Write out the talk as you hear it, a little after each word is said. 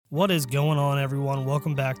What is going on, everyone?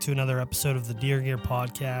 Welcome back to another episode of the Deer Gear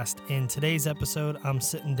Podcast. In today's episode, I'm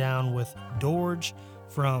sitting down with Dorge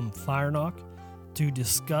from Fireknock to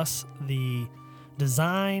discuss the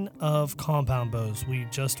design of compound bows. We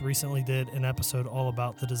just recently did an episode all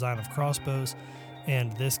about the design of crossbows,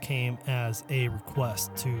 and this came as a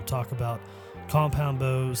request to talk about compound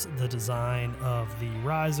bows, the design of the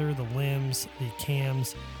riser, the limbs, the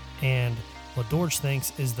cams, and what Dorge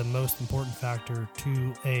thinks is the most important factor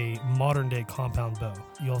to a modern day compound bow.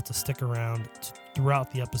 You'll have to stick around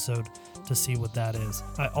throughout the episode to see what that is.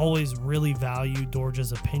 I always really value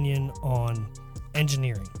Dorge's opinion on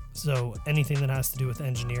engineering. So anything that has to do with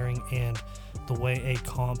engineering and the way a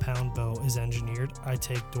compound bow is engineered, I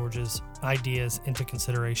take Dorge's ideas into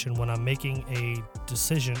consideration when I'm making a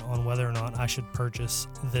decision on whether or not I should purchase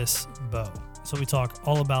this bow. So we talk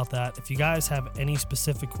all about that. If you guys have any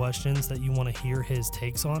specific questions that you want to hear his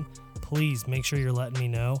takes on, please make sure you're letting me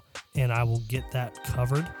know and I will get that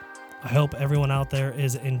covered. I hope everyone out there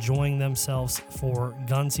is enjoying themselves for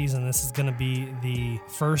gun season. This is going to be the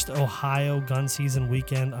first Ohio gun season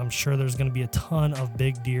weekend. I'm sure there's going to be a ton of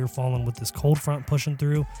big deer falling with this cold front pushing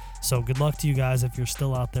through. So good luck to you guys if you're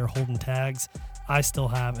still out there holding tags. I still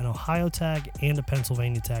have an Ohio tag and a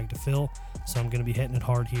Pennsylvania tag to fill, so I'm going to be hitting it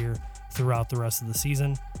hard here throughout the rest of the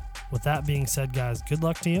season. With that being said, guys, good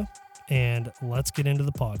luck to you, and let's get into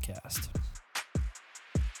the podcast.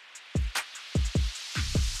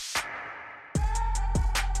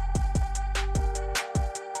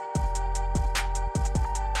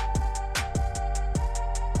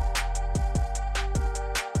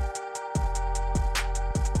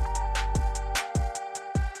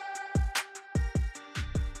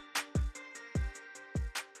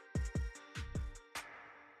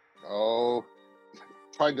 Oh,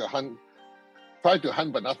 trying to hunt,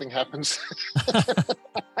 but nothing happens.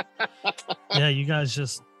 Yeah, you guys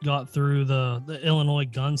just got through the Illinois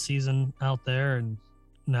gun season out there, and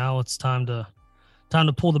now it's time to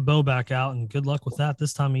pull the bow back out. And good luck with that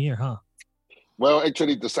this time of year, huh? Well,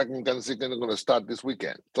 actually, the second gun season is going to start this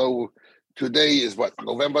weekend. So today is what,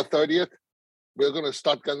 November 30th? We're going to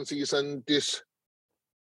start gun season this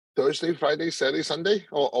Thursday, Friday, Saturday, Sunday,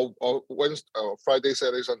 or Wednesday, Friday,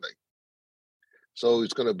 Saturday, Sunday. So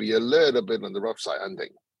it's going to be a little bit on the rough side hunting.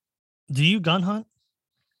 Do you gun hunt?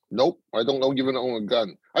 Nope, I don't even own a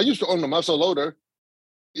gun. I used to own a muzzle loader.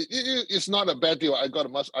 It's not a bad deal. I got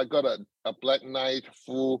a Black Knight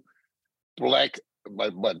full black,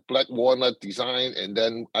 but black walnut design, and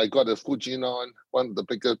then I got a Fujinon, one of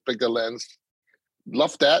the bigger lens.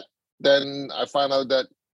 Love that. Then I found out that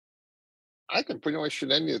I can pretty much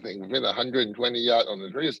shoot anything within 120 yards on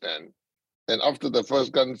the tree stand. And after the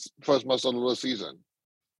first muzzle loader season,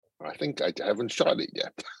 I think I haven't shot it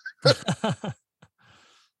yet.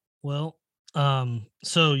 Well,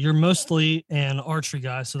 so you're mostly an archery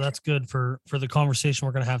guy, so that's good for the conversation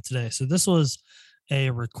we're going to have today. So this was a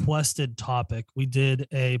requested topic. We did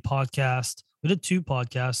a podcast. We did 2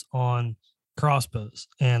 podcasts on crossbows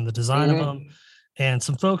and the design of them. And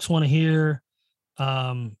some folks want to hear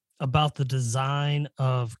about the design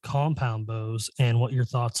of compound bows and what your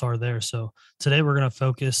thoughts are there. So today we're going to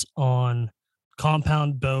focus on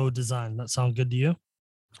compound bow design. That sound good to you?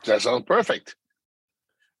 That sounds perfect.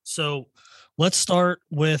 So let's start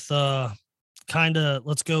with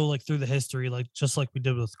let's go like through the history, like just like we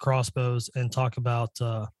did with crossbows, and talk about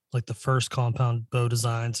like the first compound bow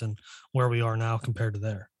designs and where we are now compared to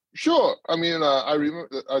there. Sure. I mean, I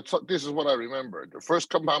remember. This is what I remember. The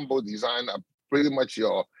first compound bow design are pretty much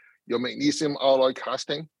your magnesium alloy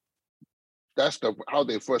casting. That's how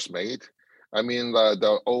they first made. I mean,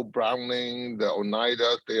 the old Browning, the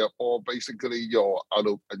Oneida, they are all basically your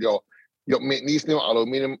magnesium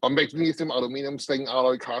aluminum stain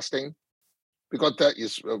alloy casting, because that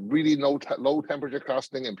is a really low temperature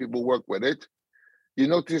casting and people work with it. You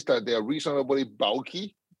notice that they are reasonably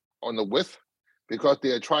bulky on the width because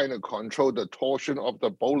they are trying to control the torsion of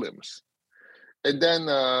the bow limbs. And then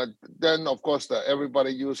of course,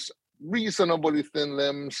 everybody use reasonably thin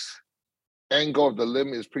limbs. Angle of the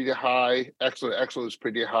limb is pretty high. Axle is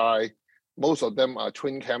pretty high. Most of them are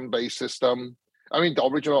twin cam based system. I mean, the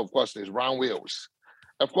original, of course, is round wheels.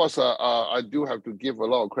 Of course, I do have to give a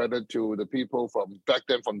lot of credit to the people from back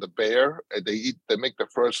then from the Bear. They make the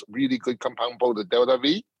first really good compound bow, the Delta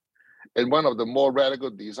V, and one of the more radical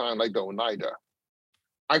design like the Oneida.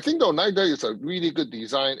 I think the Oneida is a really good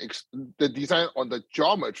design. The design on the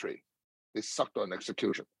geometry, they sucked on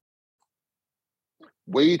execution.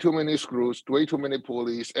 Way too many screws, way too many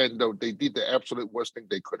pulleys, and they did the absolute worst thing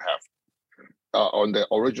they could have. On the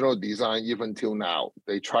original design, even till now,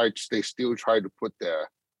 they still try to put their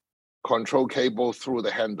control cable through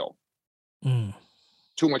the handle.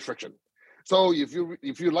 Too much friction. So if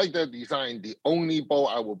you like that design, the only bow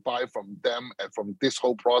I will buy from them and from this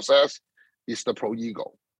whole process is the Pro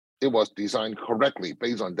Eagle. It was designed correctly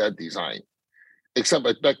based on that design. Except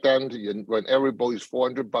back then, when every bow is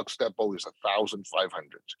 $400, that bow is $1,500.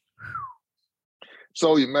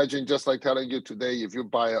 So imagine, just like telling you today, if you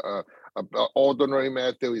buy a ordinary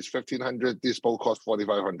Matthew is $1,500, this bow costs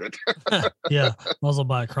 $4,500. Yeah, also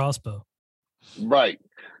buy a crossbow. Right.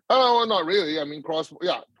 Oh, not really. I mean, crossbow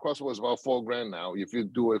is about $4,000 now if you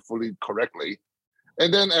do it fully correctly.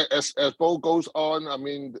 And then as bow goes on, I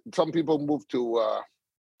mean, some people move to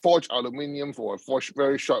forged aluminum for a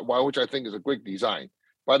very short while, which I think is a great design.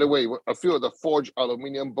 By the way, a few of the forged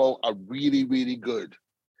aluminum bow are really, really good.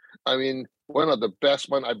 I mean, one of the best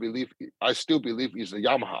one I still believe is the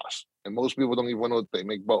Yamahas, and most people don't even know they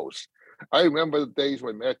make bows. I remember the days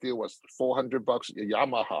when Matthew was $400, a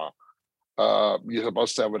Yamaha is about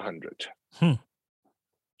 $700.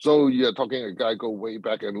 So you're talking a guy go way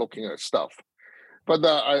back and looking at stuff. But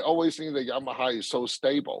I always think the Yamaha is so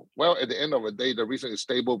stable. Well, at the end of the day, the reason it's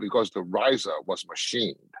stable because the riser was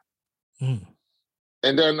machined. And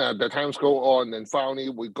then the times go on, and finally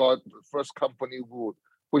we got the first company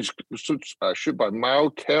which shoot by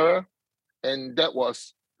Mile-Carrier, and that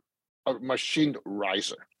was a machined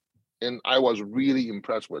riser. And I was really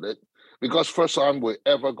impressed with it because first time we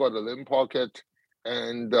ever got a limb pocket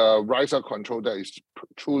and riser control that is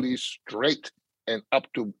truly straight and up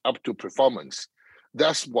to performance.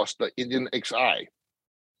 That was the Indian XI.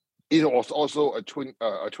 It was also a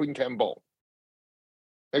twin cam bow.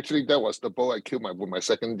 Actually, that was the bow I killed with my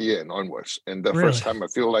second year and onwards. And the first time I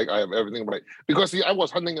feel like I have everything right. Because I was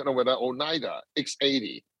hunting with an Oneida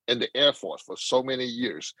X80 in the Air Force for so many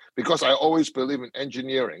years. Because I always believe in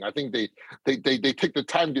engineering. I think they take the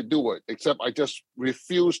time to do it. Except I just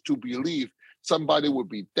refuse to believe somebody would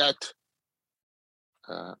be that.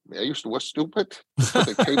 I used the word stupid. Put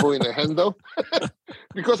the cable in the handle.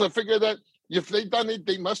 Because I figured that if they done it,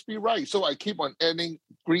 they must be right. So I keep on adding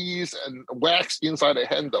grease and wax inside the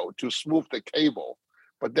handle to smooth the cable.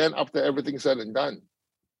 But then after everything's said and done,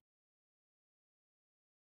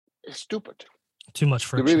 it's stupid. Too much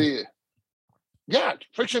friction.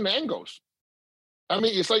 Friction angles. I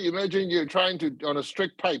mean, it's like imagine you're trying to, on a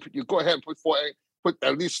strict pipe, you go ahead and put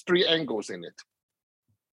at least 3 angles in it.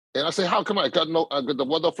 And I say, how come I got the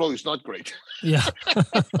water flow is not great? Yeah.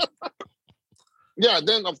 Yeah,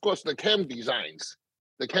 then of course the cam designs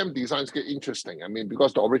get interesting. I mean,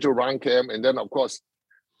 because the original round cam, and then of course,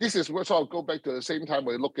 this is where I'll go back to the same time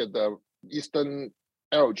we look at the Eastern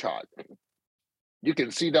arrow chart. You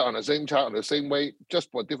can see that on the same chart, in the same way,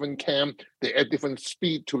 just for different cam, they add different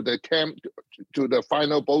speed to the cam, to the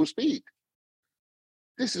final bow speed.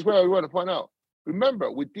 This is where I want to point out.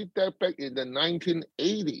 Remember, we did that back in the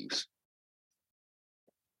 1980s.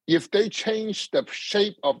 If they change the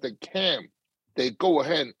shape of the cam, they go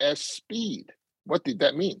ahead and add speed. What did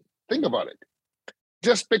that mean? Think about it.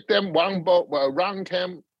 Just pick them round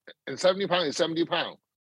cam, and 70 pounds is 70 pounds.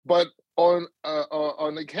 But on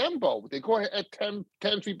the cam bow, they go ahead and add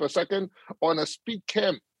 10 feet per second. On a speed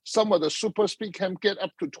cam, some of the super speed cam get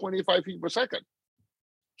up to 25 feet per second.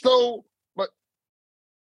 So,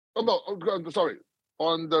 sorry.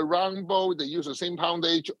 On the round bow, they use the same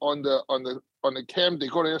poundage. On the cam, they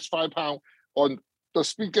go to 5 pounds. On the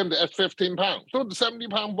speed cam, they add 15 pounds. So the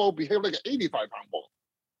 70-pound bow behave like an 85-pound bow.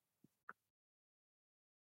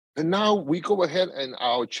 And now we go ahead and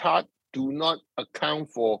our chart do not account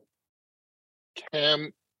for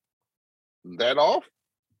cam let off.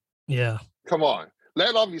 Yeah. Come on.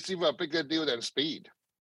 Let off is even a bigger deal than speed.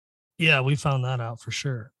 Yeah, we found that out for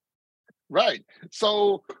sure. Right.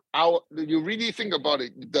 So you really think about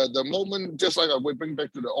it, the moment, just like we bring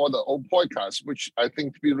back to all the old podcasts, which I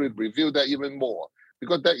think we will review that even more,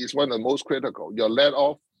 because that is one of the most critical, your let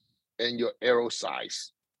off and your arrow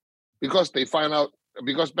size. Because they find out,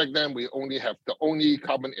 because back then we only have the only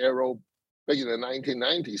carbon arrow back in the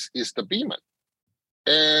 1990s is the Beeman.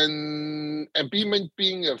 And Beeman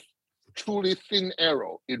being a truly thin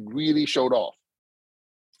arrow, it really showed off.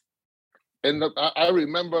 And I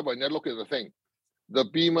remember when I look at the thing, the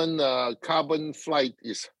Beeman carbon flight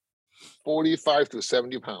is 45 to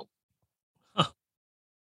 70 pounds. Huh.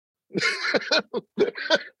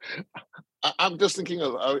 I'm just thinking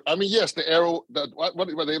of, I mean, yes, the arrow, what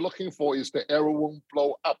they're looking for is the arrow won't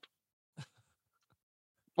blow up.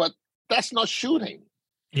 But that's not shooting.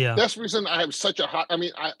 Yeah. That's the reason I have such a hard, I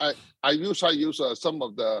mean, I use some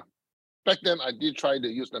of the, back then I did try to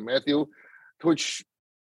use the Matthew, which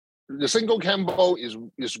the single cam bow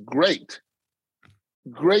is great.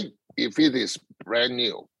 Great if it is brand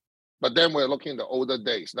new. But then we're looking at the older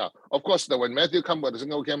days. Now, of course, when Matthew come with a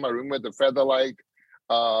single cam, I remember the Featherlight,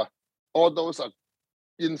 all those are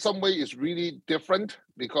in some way is really different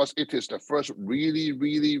because it is the first really,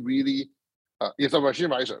 it's a machine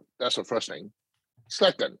visor. That's the first thing.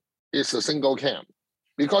 Second, it's a single cam.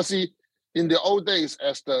 Because see, in the old days,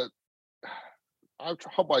 I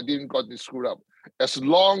hope I didn't got this screwed up. As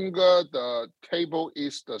longer the cable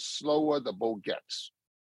is, the slower the boat gets.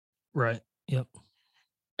 Right. Yep.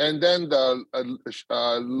 And then the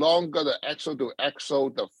longer the axle to axle,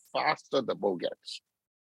 the faster the boat gets.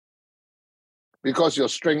 Because your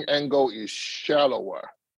string angle is shallower.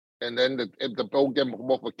 And then if the boat gets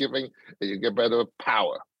more forgiving, you get better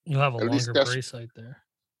power. You have a longer brace height there.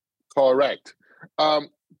 Correct.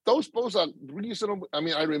 Those boats are reasonable. I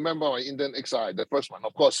mean, I remember my Indian XI, the first one.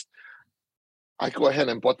 Of course, I go ahead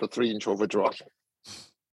and bought the 3-inch overdraw.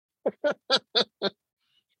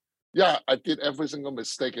 Yeah, I did every single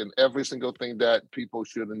mistake and every single thing that people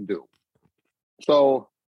shouldn't do. So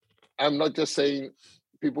I'm not just saying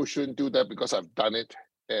people shouldn't do that because I've done it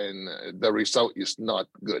and the result is not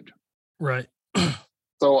good. Right.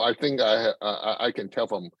 So I think I can tell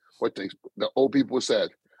from what the old people said.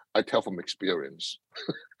 I tell from experience.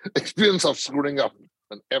 Experience of screwing up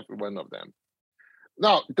on every one of them.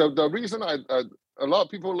 Now, the reason a lot of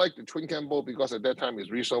people like the twin cam boat because at that time it's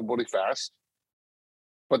reasonably fast.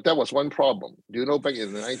 But that was one problem. Do you know back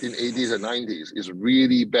in the 1980s and 90s, it's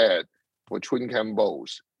really bad for twin cam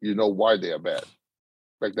boats. You know why they are bad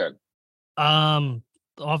back then? No,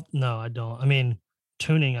 I don't. I mean,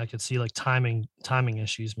 tuning, I could see like timing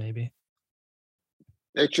issues maybe.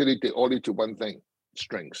 Actually, they only do one thing: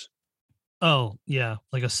 strings. Oh yeah,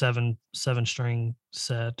 like a seven string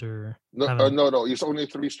set or no. It's only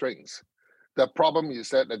 3 strings. The problem is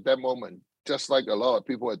that at that moment, just like a lot of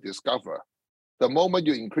people have discovered, the moment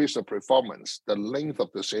you increase the performance, the length of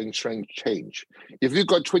the same string change. If you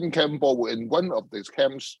got twin cam boat in one of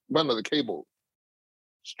the cable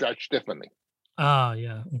stretch differently. Ah,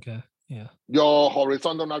 yeah, okay, yeah. Your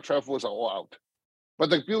horizontal nut travels are all out. But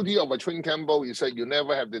the beauty of a twin cam boat is that you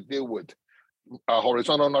never have to deal with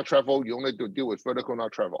horizontal nut travel. You only have to deal with vertical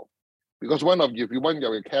nut travel. Because if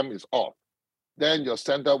your cam is off, then your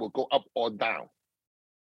center will go up or down.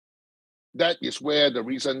 That is where the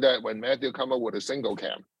reason that when Matthew come up with a single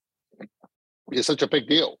cam is such a big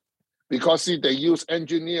deal. Because see, they use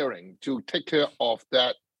engineering to take care of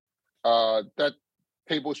that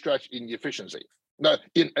cable stretch inefficiency. No,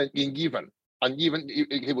 uneven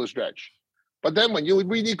cable stretch. But then when you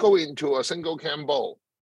really go into a single cam boat,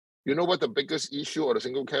 you know what the biggest issue of the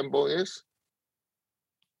single cam boat is?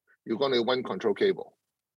 You're going to one control cable.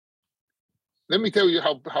 Let me tell you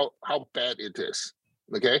how bad it is.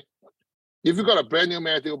 Okay, if you got a brand new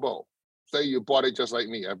Matthew boat, say you bought it just like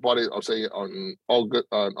me. I bought it, I'll say on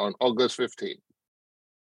August 15.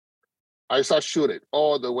 I start shooting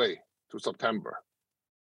all the way to September.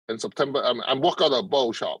 In September, I'm walking out of a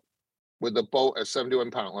boat shop with the boat at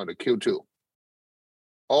 71 pounds on the Q2,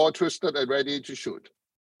 all twisted and ready to shoot.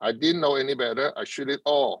 I didn't know any better. I shoot it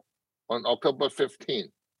all on October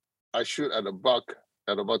 15. I shoot at a buck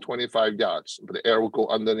at about 25 yards, but the arrow will go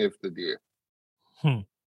underneath the deer.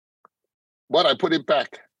 But I put it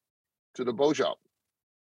back to the boat shop.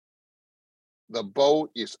 The boat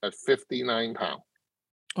is at 59 pounds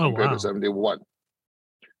compared to 71.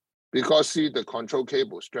 Because see, the control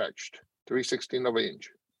cable stretched 3/16 of an inch.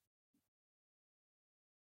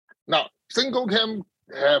 Now, single cam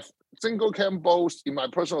boats, in my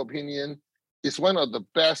personal opinion, is one of the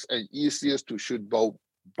best and easiest to shoot boat,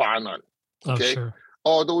 bar none. Okay, sure.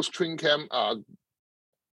 All those twin cam are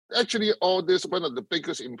actually all this. One of the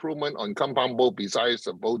biggest improvement on compound boat besides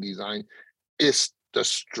the boat design is the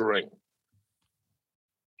string.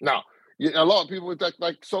 Now, a lot of people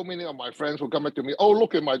like so many of my friends will come back to me. Oh,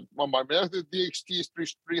 look at my Matthew DXT is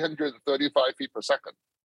 335 feet per second,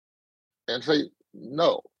 and say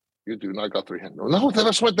no. You do not got 300. No,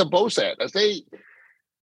 that's what the boat said. I say,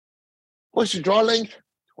 what's your draw length?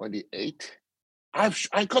 28.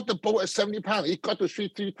 I got the boat at 70 pounds. It got to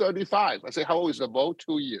 335. I say, how old is the boat?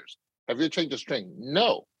 2 years. Have you changed the string?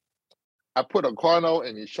 No. I put a chrono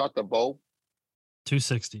and he shot the boat.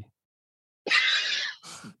 260.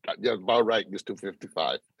 You're about right. It's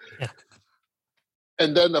 255. Yeah.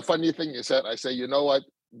 And then the funny thing is that I say, you know what?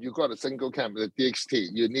 You got a single cam, the DXT.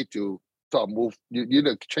 You need to move. You need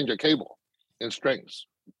to change your cable and strings.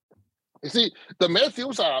 You see, the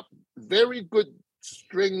Matthews are very good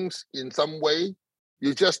strings in some way.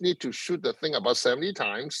 You just need to shoot the thing about 70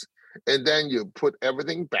 times, and then you put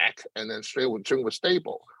everything back, and then string was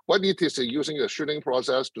stable. What it is using the shooting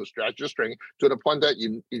process to stretch the string to the point that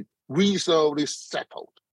it reasonably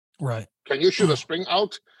settled. Right. Can you shoot a spring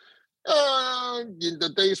out? In the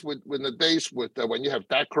days with when you have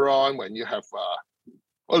Dacron, when you have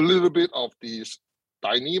a little bit of these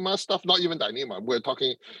Dyneema stuff, not even Dyneema. We're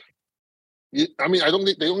talking. I mean, I don't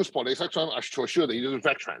think they use polysextron. I'm for sure they use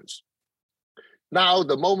Vectrans. Now,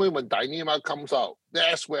 the moment when Dyneema comes out,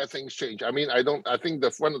 that's where things change. I mean, I think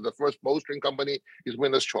one of the first bowstring company is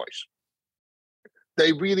Winner's Choice.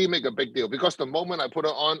 They really make a big deal because the moment I put it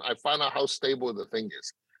on, I find out how stable the thing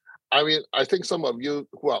is. I mean, I think some of you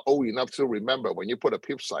who are old enough to remember when you put a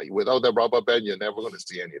pip sight, without the rubber band, you're never going to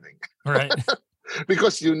see anything. Right.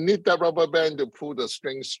 Because you need that rubber band to pull the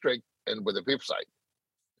string straight and with the pip sight.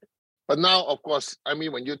 But now, of course, I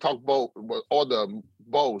mean, when you talk about all the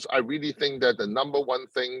bows, I really think that the number one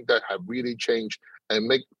thing that have really changed and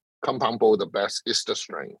make compound bow the best is the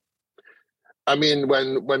string. I mean,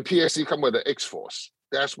 when PSC come with the X-Force,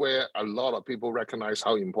 that's where a lot of people recognize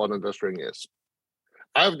how important the string is.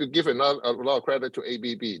 I have to give a lot of credit to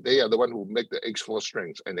ABB. They are the one who make the X-Force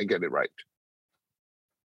strings, and they get it right.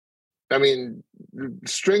 I mean,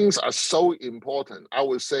 strings are so important. I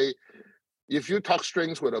would say, if you talk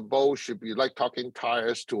strings with a bow, should be like talking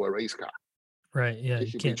tires to a race car. Right. Yeah. They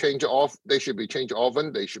should be changed off. They should be changed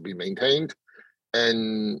often. They should be maintained,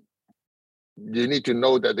 and you need to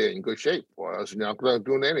know that they're in good shape, or else you're not going to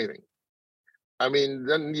do anything. I mean,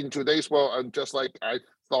 then in today's world, I'm just like I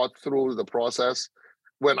thought through the process.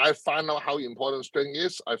 When I found out how important string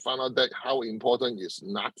is, I found out that how important is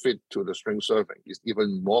not fit to the string serving is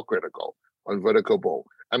even more critical on vertical bow.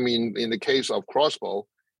 I mean, in the case of crossbow,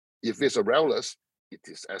 if it's a railless, it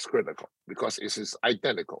is as critical because it is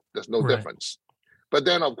identical. There's no difference. But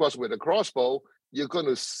then, of course, with a crossbow, you're going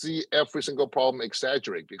to see every single problem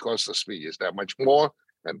exaggerate because the speed is that much more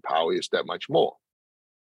and power is that much more.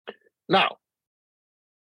 Now,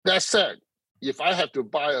 that said, if I have to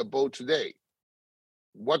buy a bow today,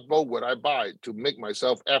 what bow would I buy to make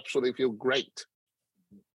myself absolutely feel great?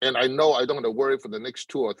 And I know I don't have to worry for the next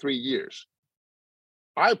 2 or 3 years.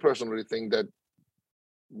 I personally think that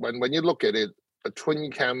when you look at it, a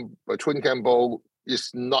twin cam bow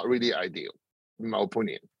is not really ideal, in my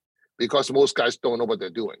opinion, because most guys don't know what they're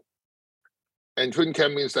doing. And twin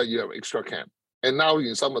cam means that you have extra cam. And now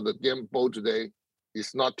in some of the game bow today,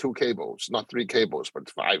 it's not 2 cables, not 3 cables, but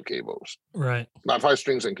 5 cables. Right. Not 5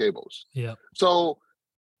 strings and cables. Yeah. So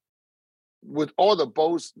with all the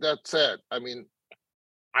bows, that said, I mean,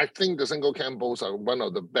 I think the single cam bows are one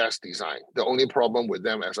of the best design. The only problem with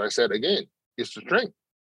them, as I said again, is the string.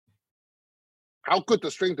 How good the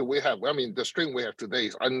string do we have? I mean, the string we have today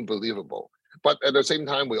is unbelievable. But at the same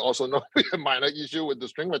time, we also know we have a minor issue with the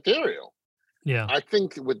string material. Yeah. I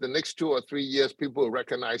think with the next 2 or 3 years, people will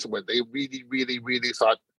recognize when they really, really, really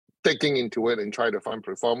start digging into it and try to find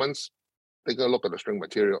performance, they're going to look at the string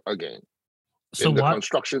material again. So in the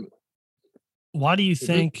construction. Why do you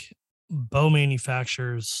think bow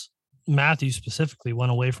manufacturers, Matthew specifically,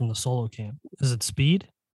 went away from the solo cam? Is it speed?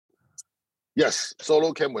 Yes,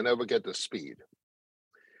 solo cam will never get the speed.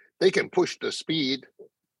 They can push the speed,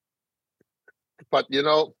 but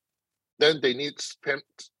then they need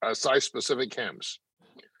size-specific cams.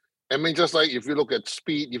 I mean, just like if you look at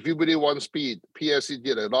speed, if you really want speed, PSC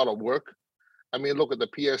did a lot of work. I mean, look at the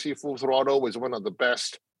PSC full throttle was one of the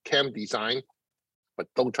best cam design, but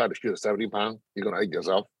don't try to shoot at 70 pounds. You're going to hate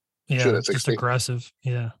yourself. Yeah, shoot at 60. Just aggressive.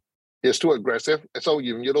 Yeah. It's too aggressive. So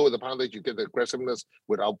you lower the poundage, you get the aggressiveness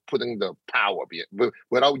without putting the power,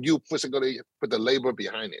 without you physically put the labor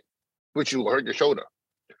behind it, which will hurt your shoulder.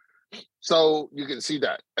 So you can see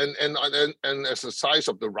that. And as the size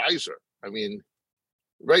of the riser, I mean,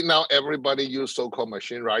 right now everybody use so-called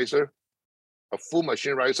machine riser. A full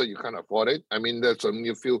machine riser, you can't afford it. I mean, there's a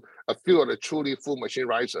few of the truly full machine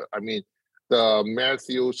riser. I mean, the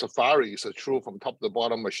Matthew Safari is a true from top to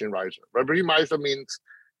bottom machine riser. Machine riser means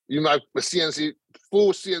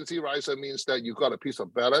full CNC riser means that you got a piece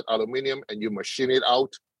of billet, aluminum, and you machine it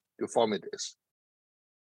out to form this.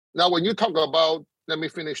 Now, when you talk about, let me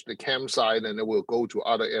finish the cam side and then we'll go to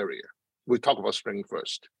other area. We'll talk about string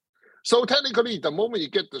first. So technically, the moment you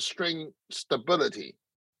get the string stability,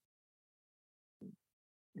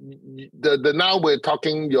 now we're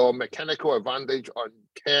talking your mechanical advantage on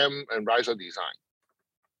cam and riser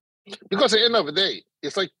design. Because at the end of the day,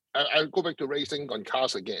 it's like, I go back to racing on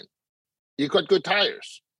cars again. You got good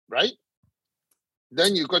tires, right?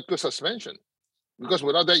 Then you got good suspension. Because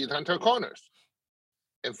without that, you can't turn corners.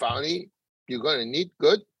 And finally, you're going to need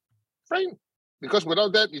good frame. Because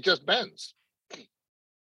without that, it just bends.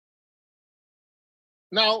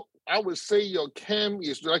 Now, I would say your cam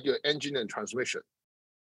is like your engine and transmission.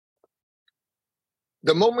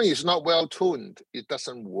 The moment it's not well tuned, it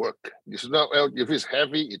doesn't work. It's not if it's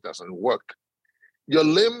heavy, it doesn't work. Your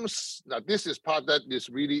limbs, now this is part that is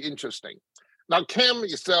really interesting. Now, cam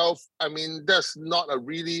itself, I mean, that's not a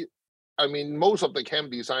really, I mean, most of the cam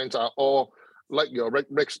designs are all like your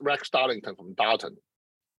Rex Darlington from Darton.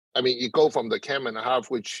 I mean, you go from the cam and a half,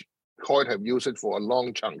 which Hoyt have used it for a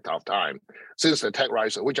long chunk of time since the Tech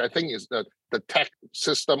Riser, which I think is the tech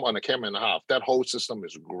system on the cam and a half. That whole system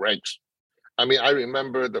is great. I mean, I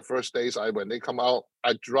remember the first days when they come out,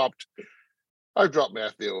 I dropped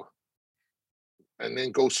Matthew, and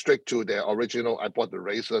then go straight to their original. I bought the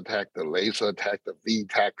Razor Tech, the Laser Tech, the V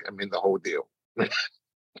Tech. I mean, the whole deal.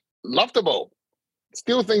 Loved them all.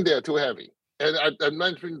 Still think they're too heavy. And I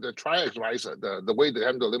mentioned the Tri-X Riser, the way they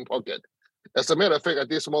handle limb pocket. As a matter of fact, at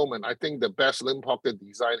this moment, I think the best limb pocket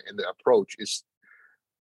design and the approach is,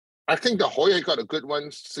 I think the Hoya got a good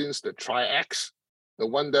one since the Tri-X, the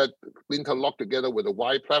one that interlocked together with a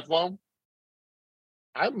wide platform.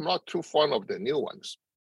 I'm not too fond of the new ones.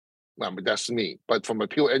 I mean, that's me. But from a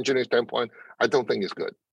pure engineering standpoint, I don't think it's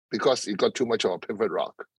good because it got too much of a pivot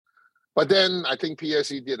rock. But then I think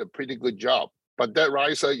PSE did a pretty good job. But that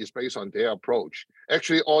riser is based on their approach.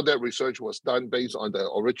 Actually, all that research was done based on the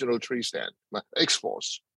original tree stand,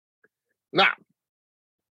 X-Force. Now,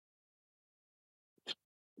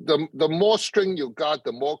 the more string you got,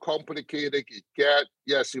 the more complicated it get.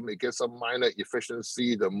 Yes, you may get some minor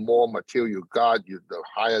efficiency. The more material you got, the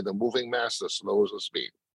higher the moving mass, the slower the speed.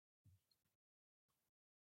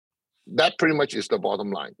 That pretty much is the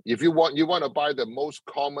bottom line. If you want to buy the most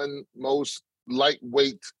common, most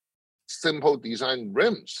lightweight, simple design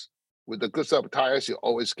rims with the good set of tires, you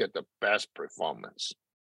always get the best performance.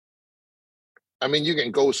 I mean, you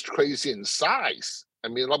can go crazy in size. I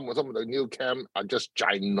mean, some of the new cam are just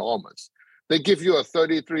ginormous. They give you a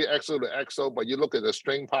 33 axle to axle, but you look at the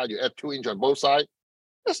string part, you add 2 inch on both sides.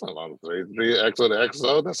 That's not a 33 axle to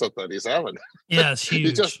axle. That's a 37. Yeah, it's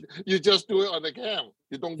huge. you just do it on the cam.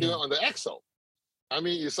 You don't do it on the axle. I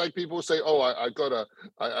mean, it's like people say, "Oh, I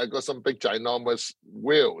got some big ginormous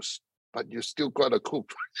wheels," but you still got a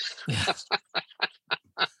coupe.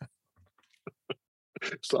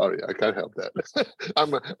 Sorry, I can't help that.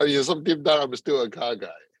 Some deep down, I'm still a car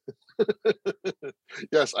guy.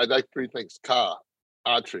 Yes, I like 3 things: car,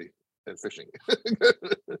 archery, and fishing.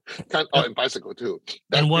 And bicycle too.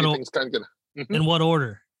 And what in what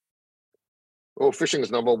order? Oh, fishing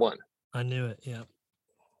is number 1. I knew it. Yeah.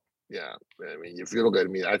 Yeah, I mean, if you look at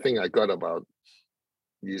me, I think I got about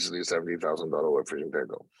easily $70,000 worth of fishing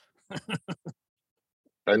tackle.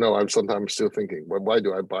 I know I'm sometimes still thinking, well, why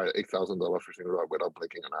do I buy an $8,000 fishing rod without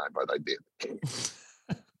blinking an eye? But I did.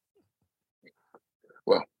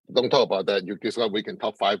 Well, don't talk about that. We can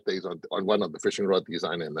talk 5 days on one of the fishing rod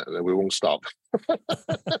design, and we won't stop.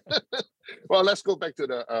 Well, let's go back to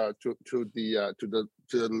the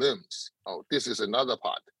limbs. Oh, this is another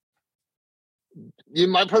part. In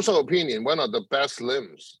my personal opinion, one of the best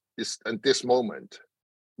limbs is at this moment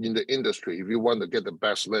in the industry. If you want to get the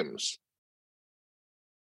best limbs,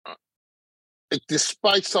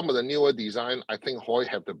 despite some of the newer design, I think Hoyt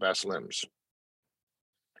have the best limbs.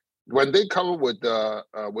 When they come with the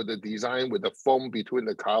design with the foam between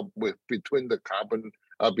the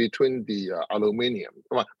aluminum,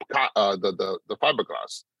 the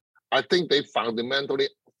fiberglass, I think they fundamentally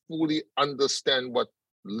fully understand what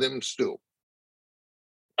limbs do.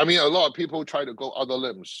 I mean, a lot of people try to go other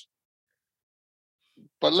limbs,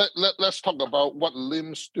 but let's talk about what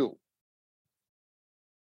limbs do.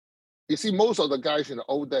 You see, most of the guys in the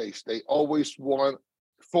old days, they always want,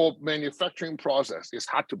 for manufacturing process, it's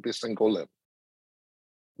hard to be single limb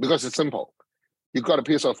because it's simple. You got a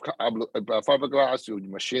piece of fiberglass, you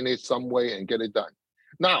machine it some way and get it done.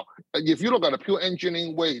 Now, if you look at a pure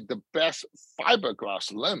engineering way, the best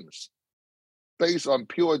fiberglass limbs based on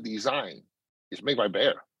pure design is made by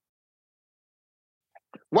Bear.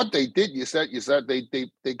 What they did is that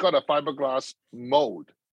they got a fiberglass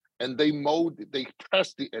mold, and they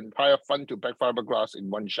pressed the entire front to back fiberglass in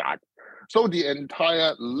one shot. So the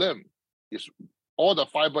entire limb all the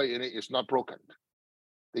fiber in it is not broken.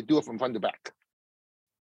 They do it from front to back.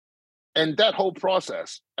 And that whole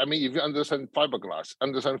process, I mean, if you understand fiberglass,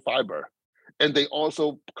 understand fiber, and they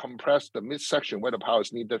also compress the midsection where the power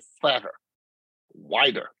is needed flatter,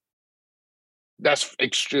 wider. That's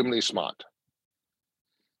extremely smart.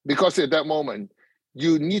 Because at that moment,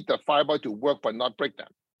 you need the fiber to work but not break them.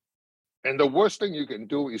 And the worst thing you can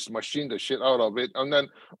do is machine the shit out of it, and then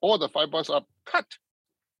all the fibers are cut.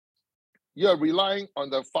 You're relying on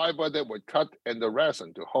the fiber that would cut and the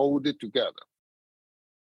resin to hold it together.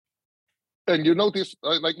 And you notice,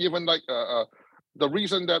 the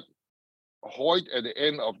reason that Hoyt at the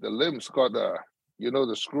end of the limbs got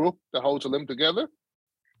the screw that holds the limb together?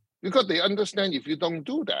 Because they understand if you don't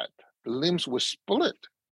do that, the limbs will split.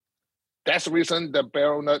 That's the reason the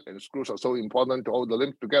barrel nut and screws are so important to hold the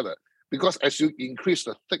limb together. Because as you increase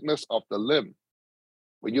the thickness of the limb,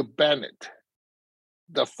 when you bend it,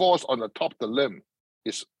 the force on the top of the limb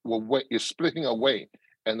is splitting away,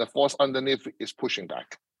 and the force underneath is pushing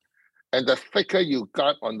back. And the thicker you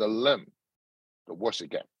got on the limb, the worse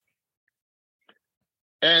it gets.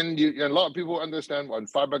 And a lot of people understand on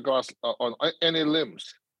fiberglass, on any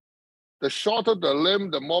limbs, the shorter the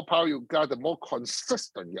limb, the more power you got, the more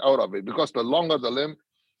consistent you're out of it. Because the longer the limb,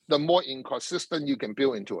 the more inconsistent you can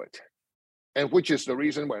build into it. And which is the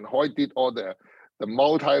reason when Hoyt did all the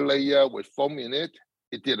multi-layer with foam in it,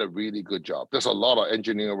 it did a really good job. There's a lot of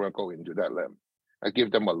engineering work going into that limb. I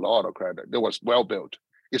give them a lot of credit. It was well built.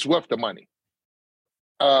 It's worth the money.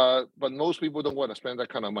 But most people don't want to spend that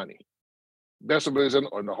kind of money. That's the reason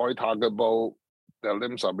on the Hoyt target bow, the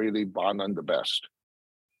limbs are really bar none the best.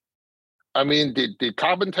 I mean, did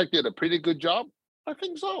Carbon Tech did a pretty good job? I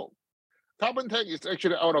think so. Carbon Tech is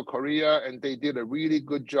actually out of Korea, and they did a really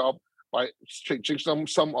good job by changing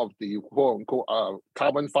some of the quote unquote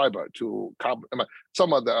carbon fiber to carbon,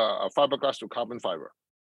 some of the fiberglass to carbon fiber.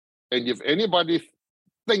 And if anybody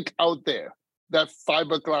think out there that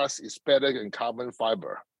fiberglass is better than carbon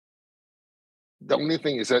fiber, the only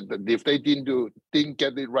thing is that if they didn't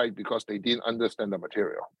get it right because they didn't understand the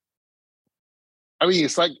material. I mean,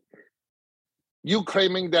 it's like you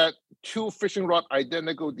claiming that two fishing rod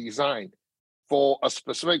identical design for a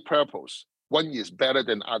specific purpose, one is better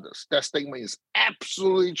than others. That statement is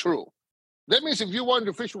absolutely true. That means if you want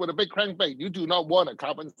to fish with a big crankbait, you do not want a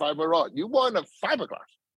carbon fiber rod. You want a fiberglass.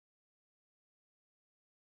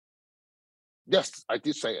 Yes, I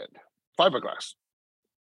did say it, fiberglass.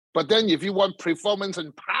 But then if you want performance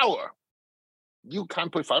and power, you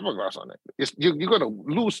can't put fiberglass on it. You're going to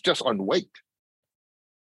lose just on weight.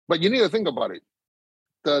 But you need to think about it.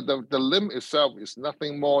 The limb itself is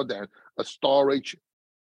nothing more than an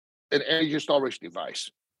energy storage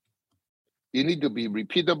device. You need to be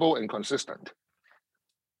repeatable and consistent.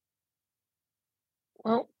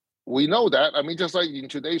 Well, we know that. I mean, just like in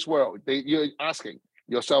today's world, you're asking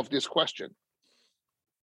yourself this question.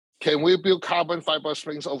 Can we build carbon fiber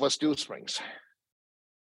springs over steel springs?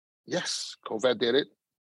 Yes, Corvette did it.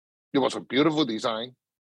 It was a beautiful design.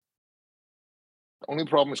 The only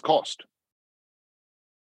problem is cost.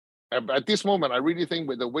 At this moment, I really think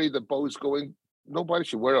with the way the boat is going, nobody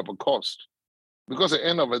should worry about cost. Because at the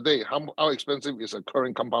end of the day, how expensive is a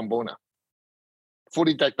current compound bow now?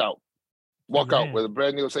 Fully decked out. Walk out with a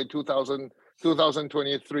brand new, say,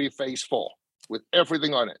 2023 Phase 4 with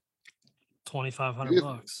everything on it.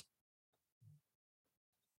 $2,500.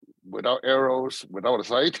 Without arrows, without a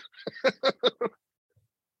sight.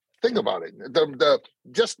 Think about it.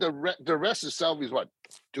 The rest itself is what,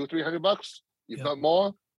 $200-300, if not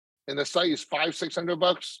more, and the sight is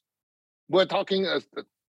 $500-600. We're talking.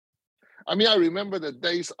 I mean, I remember the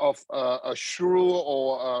days of a shrew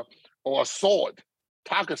or a sword.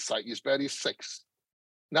 Target sight is barely $6.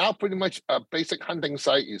 Now, pretty much a basic hunting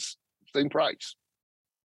sight is same price.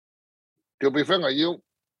 To be frank with you,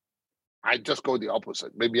 I just go the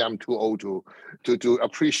opposite. Maybe I'm too old to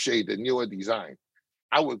appreciate the newer design.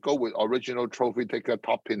 I would go with original trophy taker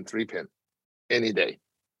top pin 3-pin any day.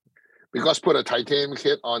 Because put a titanium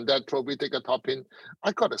kit on that trophy taker top pin,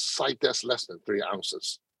 I got a sight that's less than 3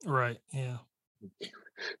 ounces. Right, yeah.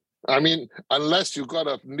 I mean, unless you got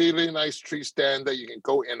a really nice tree stand that you can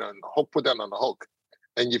go in and put that on the hook.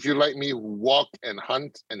 And if you like me, walk and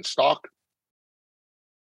hunt and stalk,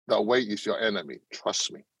 the weight is your enemy.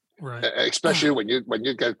 Trust me. Right. Especially when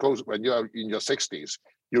you get close, when you are in your 60s,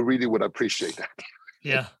 you really would appreciate that.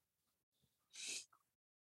 Yeah.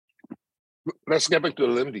 Let's get back to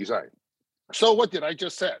the limb design. So what did I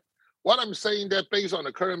just say? What I'm saying that based on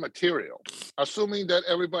the current material, assuming that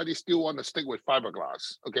everybody still want to stick with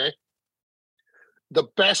fiberglass, okay? The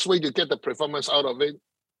best way to get the performance out of it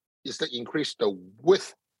is to increase the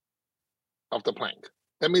width of the plank.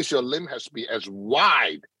 That means your limb has to be as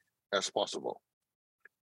wide as possible.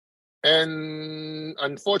 And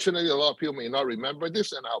unfortunately, a lot of people may not remember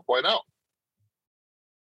this, and I'll point out.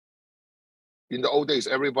 In the old days,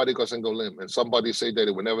 everybody got single limb, and somebody said that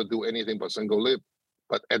they would never do anything but single limb.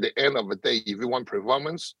 But at the end of the day, if you want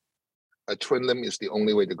performance, a twin limb is the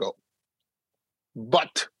only way to go.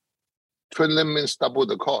 But twin limb means double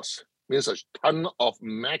the cost, means a ton of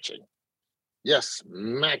matching. Yes,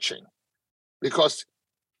 matching. Because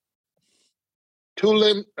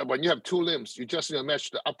when you have 2 limbs, you just need to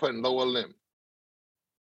match the upper and lower limb.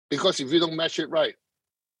 Because if you don't match it right,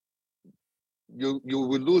 you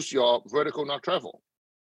will lose your vertical knock travel.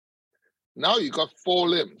 Now you got 4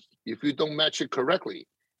 limbs. If you don't match it correctly,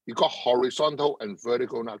 you got horizontal and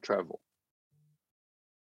vertical knock travel.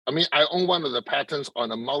 I mean, I own one of the patents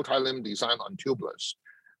on a multi-limb design on tubeless.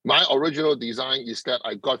 My original design is that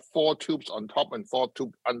I got 4 tubes on top and 4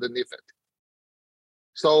 tubes underneath it.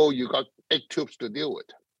 So you got 8 tubes to deal with.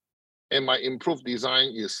 And my improved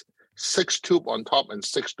design is 6 tube on top and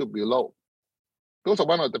 6 tube below. Those are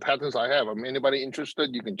one of the patents I have. I mean, anybody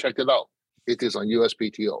interested, you can check it out. It is on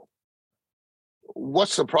USPTO.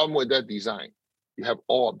 What's the problem with that design? You have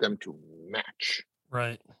all of them to match.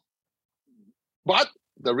 Right. But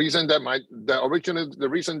the reason that the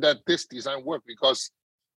reason that this design worked, because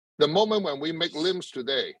the moment when we make limbs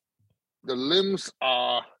today, the limbs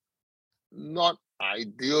are not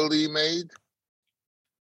ideally made.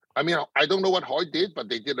 I mean, I don't know what Hoyt did, but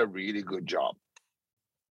they did a really good job.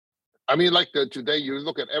 I mean, like today, you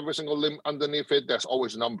look at every single limb underneath it, there's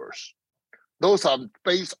always numbers. Those are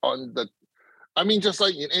based on I mean, just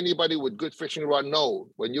like anybody with good fishing rod know,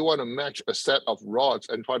 when you want to match a set of rods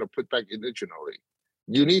and try to put back originally,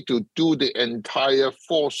 you need to do the entire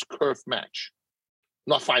force curve match,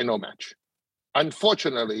 not final match.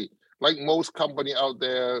 Unfortunately, like most company out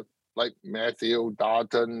there, like Matthew,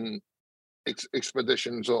 Darton,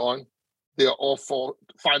 Expedition, and so on, they are all for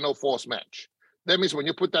final force match. That means when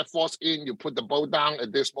you put that force in, you put the bow down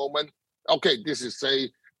at this moment. Okay, this is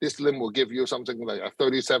this limb will give you something like a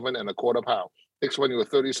 37.25 pound. Next one, you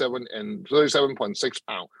 37 and 37.6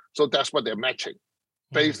 pound. So that's what they're matching,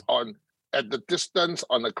 based on at the distance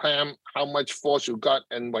on the clam, how much force you got,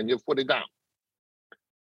 and when you put it down.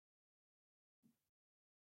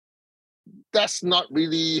 That's not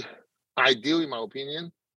really ideal, in my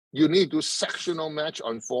opinion. You need to sectional match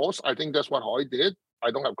on force. I think that's what Hoyt did. I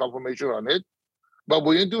don't have confirmation on it. But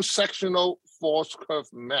when you do sectional force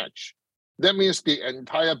curve match, that means the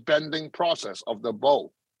entire bending process of the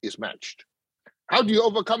bow is matched. How do you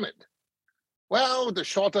overcome it? Well, the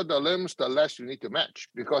shorter the limbs, the less you need to match,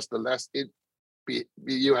 because the less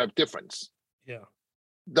you have difference. Yeah.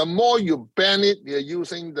 The more you bend it, you're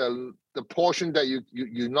using the portion that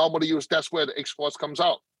you normally use. That's where the X-force comes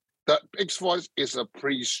out. The X-force is a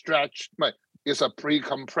pre-stretched, it's a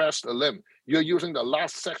pre-compressed limb. You're using the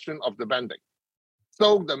last section of the bending.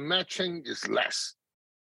 So the matching is less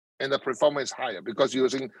and the performance is higher because you're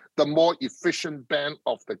using the more efficient bend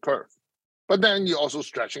of the curve. But then you're also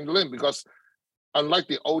stretching the limb, because unlike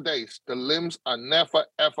the old days, the limbs are never,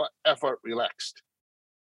 ever, ever relaxed.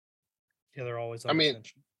 Yeah, they're always under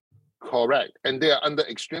tension. Correct. And they are under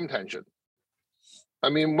extreme tension. I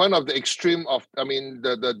mean, one of the extreme of,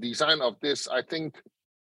 the design of this, I think,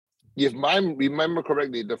 if I remember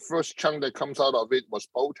correctly, the first chunk that comes out of it was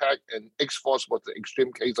Bowtech, and X-Force was the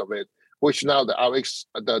extreme case of it, which now the RX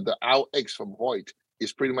from Hoyt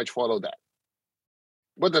is pretty much follow that.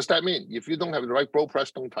 What does that mean? If you don't have the right bow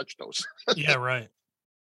press, don't touch those. Yeah, right.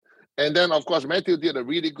 And then, of course, Matthew did a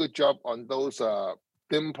really good job on those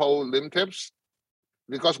dimple limb tips,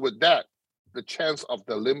 because with that, the chance of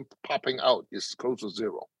the limb popping out is close to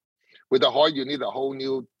zero. With the Hoyt, you need a whole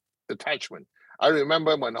new attachment. I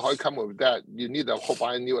remember when the Hoyt come with that, you need a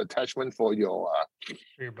whole new attachment for your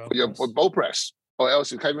bow press, or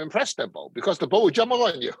else you can't even press that bow, because the bow will jump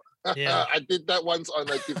on you. Yeah. I did that once on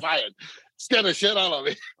a Defiant. Scared the shit out of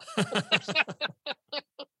me.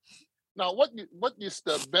 Now, what is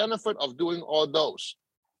the benefit of doing all those?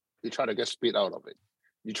 You try to get speed out of it.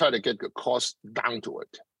 You try to get the cost down to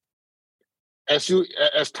it. As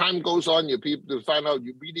time goes on, you people find out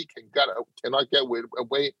you really cannot get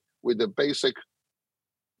away with the basic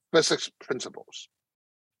physics principles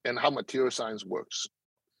and how material science works.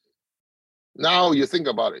 Now you think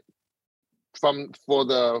about it. For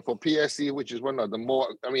PSC, which is one of the more,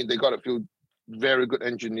 they got a few very good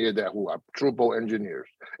engineers there who are true bow engineers,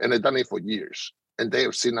 and they've done it for years, and they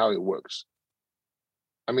have seen how it works.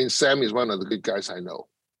 Sam is one of the good guys I know.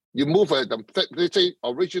 You move at them, they say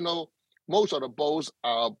original, most of the bows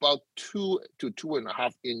are about 2 to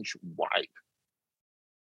 2.5 inch wide.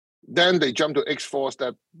 Then they jump to X-Force,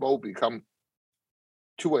 that bow become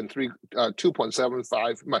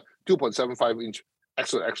 2.75 inch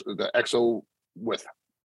the axle width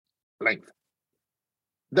length.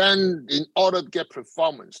 Then in order to get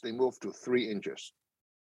performance, they move to 3 inches.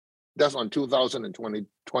 That's on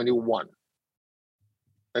 2021.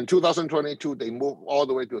 In 2022, they move all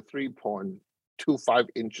the way to 3.25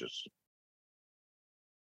 inches.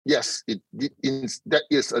 Yes, that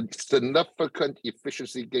is a significant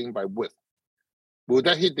efficiency gain by width. Will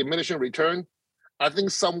that hit diminishing return? I think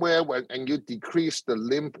somewhere and you decrease the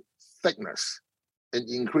limb thickness and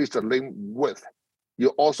increase the limb width, you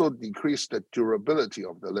also decrease the durability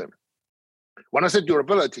of the limb. When I say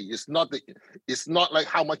durability, it's not like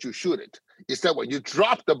how much you shoot it. It's that when you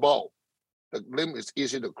drop the ball, the limb is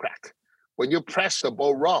easy to crack. When you press the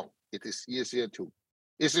ball wrong, it's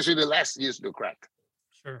usually less easy to crack.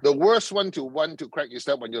 Sure. The worst one to crack is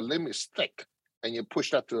that when your limb is thick and you push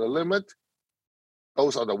that to the limit,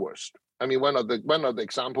 those are the worst. I mean, one of the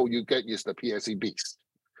example you get is the PSE Beast.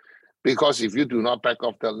 Because if you do not back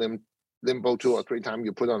off that limbo 2 or 3 times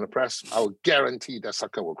you put on the press, I will guarantee that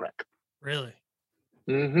sucker will crack. Really?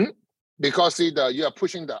 Mm-hmm. Because see, you are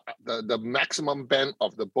pushing the maximum bend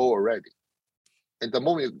of the bow already. And the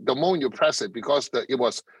moment you press it, because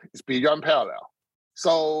it's beyond parallel.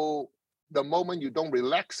 So the moment you don't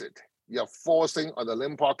relax it, you're forcing on the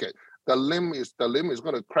limb pocket. The limb is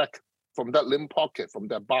going to crack from that limb pocket, from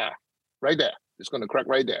that bar, right there. It's going to crack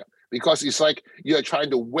right there, because it's like you're trying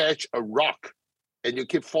to wedge a rock, and you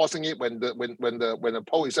keep forcing it when the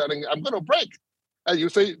pole is saying, "I'm going to break," and you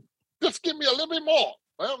say, "Just give me a little bit more."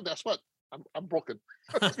 Well, that's what I'm broken.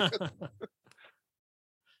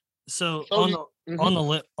 So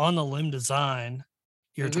on the limb design,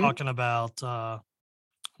 you're talking about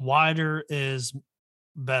wider is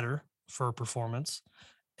better for performance,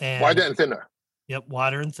 and wider and thinner. Yep,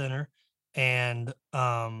 wider and thinner, and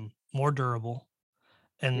more durable.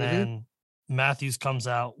 And then Matthews comes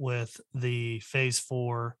out with the Phase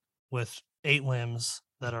 4 with 8 limbs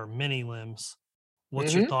that are mini limbs.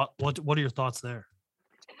 What's your thought? What are your thoughts there?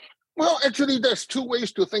 Well, actually, there's 2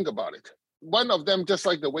 ways to think about it. One of them, just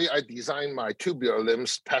like the way I design my tubular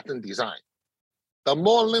limbs pattern design. The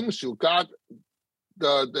more limbs you got,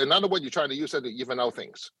 in other words, you're trying to use it to even out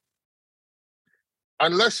things.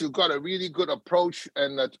 Unless you got a really good approach,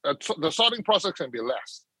 and the sorting process can be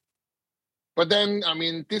less. But then, I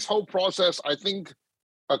mean, this whole process, I think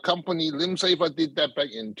a company, Limb Saver, did that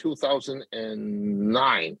back in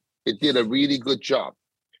 2009. It did a really good job.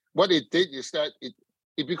 What it did is that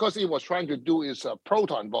because it was trying to do is a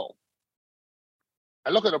proton ball. I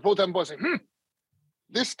look at the proton ball and say,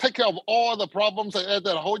 this take care of all the problems. I added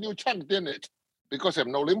a whole new chunk, didn't it? Because you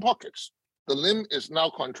have no limb pockets. The limb is now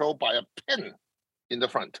controlled by a pin in the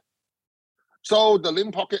front. So the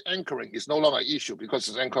limb pocket anchoring is no longer an issue because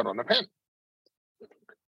it's anchored on a pin.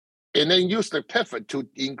 And then use the pivot to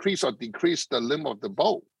increase or decrease the limb of the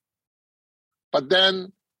bow. But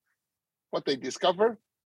then what they discover,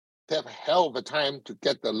 they have a hell of a time to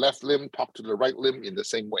get the left limb talk to the right limb in the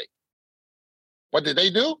same way. What did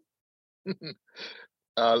they do?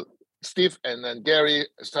 Steve and then Gary,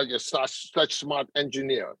 such smart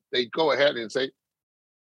engineer, they go ahead and say,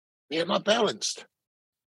 they're not balanced.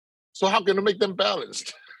 So how can you make them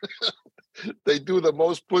balanced? They do the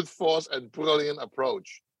most brute force and brilliant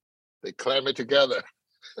approach. They clamp it together.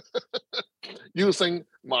 using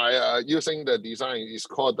the design is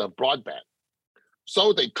called the broadband.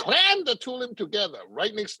 So they clamp the 2 limbs together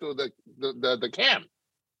right next to the cam.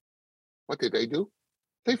 What did they do?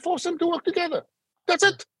 They force them to work together. That's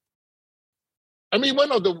it. I mean,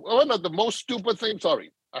 one of the most stupid things,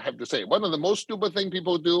 sorry, I have to say, one of the most stupid things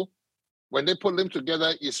people do when they put limbs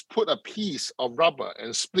together is put a piece of rubber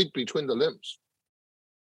and split between the limbs.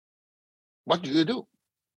 What do?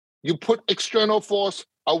 You put external force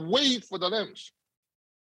away for the limbs.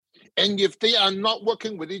 And if they are not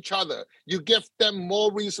working with each other, you give them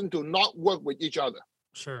more reason to not work with each other.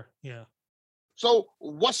 Sure, yeah. So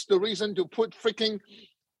what's the reason to put freaking,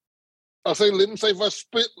 Limb Saver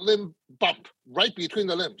split limb bump right between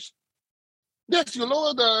the limbs? Yes, you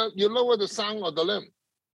lower the sound of the limb,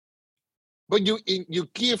 but you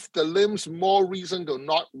give the limbs more reason to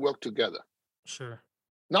not work together. Sure.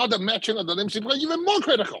 Now the matching of the limbs is even more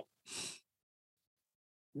critical.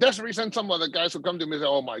 That's the reason some of the guys who come to me say,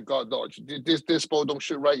 "Oh my God, Dodge, this ball don't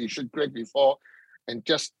shoot right. You should break before." And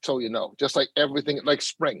just so you know, just like everything, like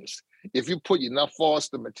springs, if you put enough force,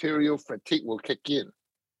 the material fatigue will kick in.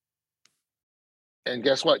 And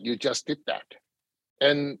guess what? You just did that.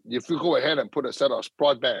 And if you go ahead and put a set of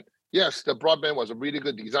broadband, yes, the broadband was a really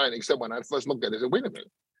good design, except when I first looked at it, I said, wait a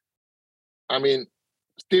minute. I mean,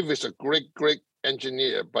 Steve is a great, great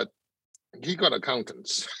engineer, but he got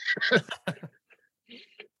accountants.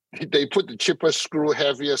 They put the cheaper screw,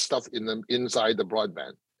 heavier stuff inside the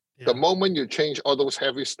broadband. Yeah. The moment you change all those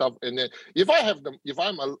heavy stuff in there, if I have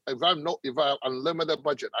unlimited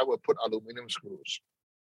budget, I will put aluminum screws.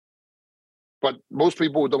 But most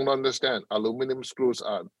people don't understand. Aluminum screws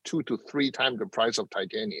are 2 to 3 times the price of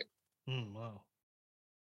titanium. Wow.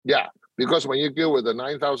 Yeah, because when you deal with the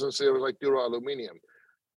 9000 series like Duro aluminum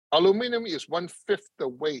is 1/5 the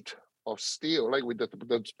weight of steel. Like with the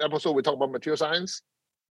episode we talk about material science.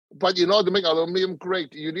 But in order to make aluminum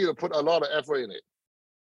great, you need to put a lot of effort in it.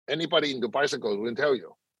 Anybody into bicycles will tell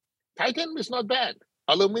you, titanium is not bad.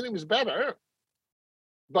 Aluminum is better,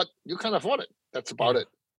 but you can't afford it. That's about it.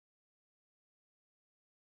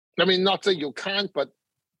 I mean, not that you can't, but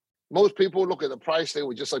most people look at the price, they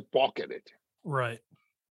would just like balk at it. Right.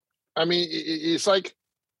 I mean, it's like,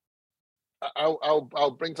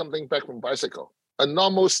 I'll bring something back from bicycle. A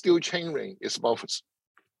normal steel chain ring is about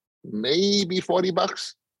maybe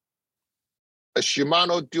 $40. A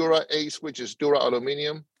Shimano Dura Ace, which is Dura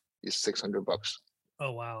aluminum, is $600.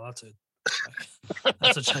 Oh wow,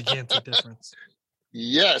 that's a gigantic difference.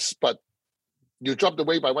 Yes, but you drop the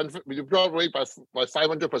weight by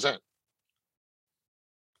 500%.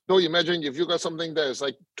 So imagine if you got something that is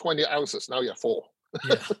like 20 ounces, now you're 4.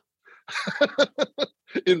 Yeah.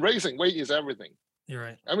 In racing, weight is everything. You're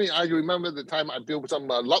right. I mean, I remember the time I built some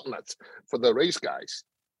lug nuts for the race guys.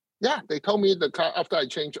 Yeah, they told me the car after I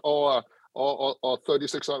changed all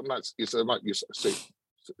 36 lug nuts is not you say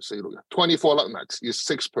 24 lug nuts is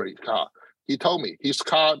 6 per car. He told me his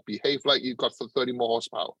car behaved like he got for 30 more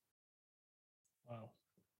horsepower. Wow.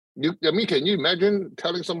 I mean, can you imagine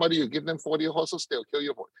telling somebody you give them 40 horses, they'll kill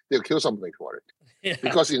you for it. They'll kill something for it. Yeah.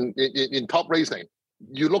 Because in top racing,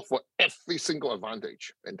 you look for every single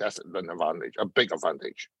advantage, and that's an advantage, a big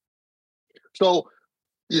advantage. So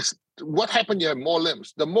what happened? You have more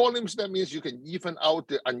limbs. The more limbs, that means you can even out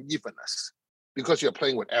the unevenness because you're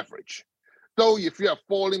playing with average. So if you have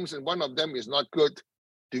 4 limbs and one of them is not good,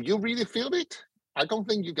 do you really feel it? I don't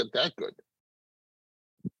think you get that good.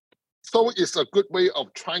 So it's a good way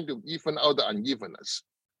of trying to even out the unevenness.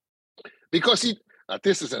 Because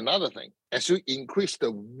this is another thing. As you increase the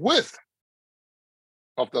width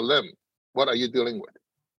of the limb, what are you dealing with?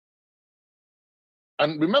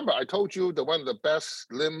 And remember, I told you that one of the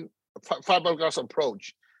best limb fiberglass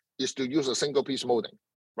approach is to use a single piece molding,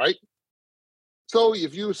 right? So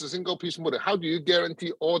if you use a single piece molding, how do you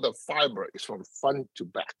guarantee all the fiber is from front to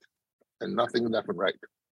back and nothing left and right?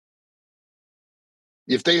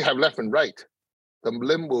 If they have left and right, the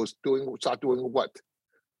limb will start doing what?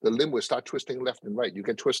 The limb will start twisting left and right. You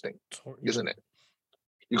get twisting, isn't it?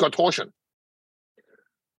 You got torsion.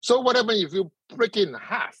 So what happens if you break it in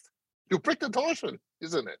half? You break the torsion,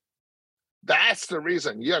 isn't it? That's the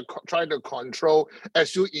reason you're trying to control.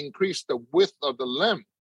 As you increase the width of the limb,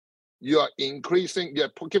 you're giving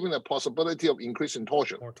the possibility of increasing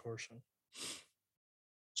torsion. More torsion.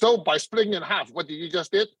 So by splitting in half, what did you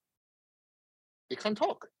just did? It can't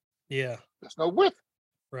talk. Yeah. There's no width.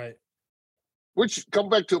 Right. Which come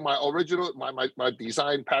back to my original, my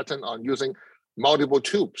design pattern on using multiple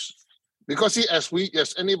tubes. Because see, as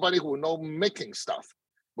anybody who know making stuff,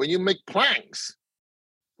 when you make planks,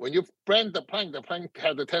 when you bend the plank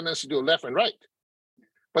has the tendency to do left and right.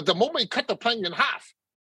 But the moment you cut the plank in half,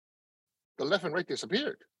 the left and right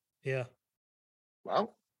disappeared. Yeah.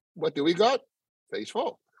 Well, what do we got? Phase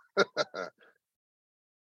 4.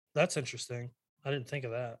 That's interesting. I didn't think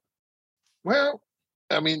of that. Well,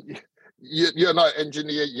 I mean, you're not an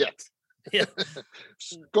engineer yet. Yeah.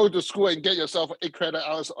 Go to school and get yourself 8 credit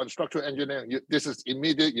hours on structural engineering. This is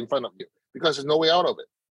immediate in front of you because there's no way out of it.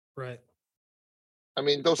 Right. I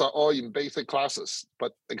mean, those are all in basic classes,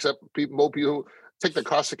 but except most people take the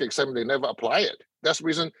classic exam, they never apply it. That's the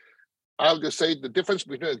reason I would just say the difference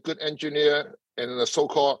between a good engineer and a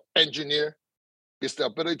so-called engineer is the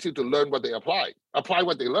ability to learn what they apply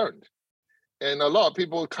what they learned. And a lot of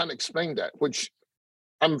people can't explain that, which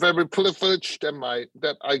I'm very privileged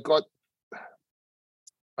that I got.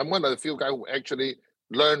 I'm one of the few guys who actually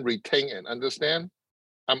learn, retain, and understand.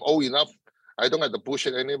 I'm old enough. I don't have to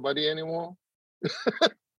bullshit anybody anymore.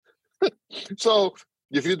 So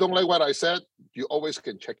if you don't like what I said, you always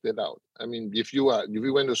can check that out. I mean, if you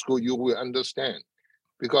went to school, you will understand,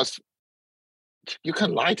 because you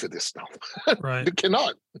can lie to this stuff. Right. You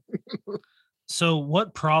cannot. So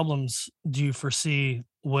what problems do you foresee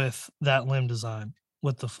with that limb design,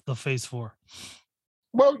 with the phase 4?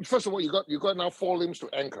 Well, first of all, you got now 4 limbs to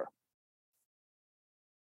anchor.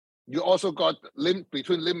 You also got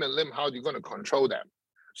between limb and limb, how you're going to control them.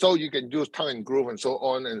 So you can use tongue and groove and so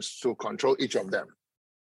on, and to control each of them.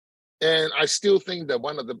 And I still think that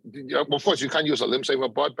of course, you can't use a limb saver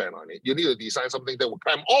broadband on it. You need to design something that will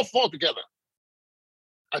clamp all 4 together.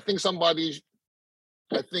 I think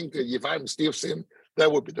if I'm Steve Sim,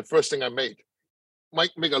 that would be the first thing I make.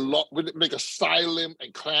 Might make a side limb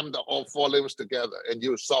and clamp all 4 limbs together, and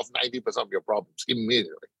you solve 90% of your problems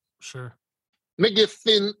immediately. Sure. Make it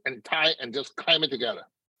thin and tight and just clamp it together.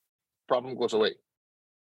 Problem goes away.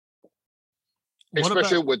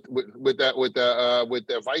 Especially with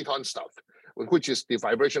the Viton stuff, which is the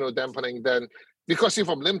vibrational dampening. Then Because see,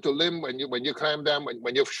 from limb to limb, when you climb them,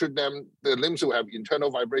 when you shoot them, the limbs will have internal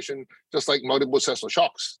vibration, just like multiple sets of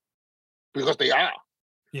shocks, because they are.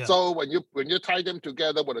 Yeah. So when you tie them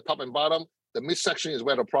together with the top and bottom, the midsection is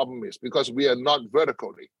where the problem is, because we are not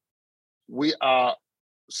vertically, we are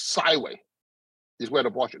sideways. Is where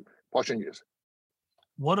the portion is.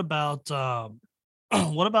 What about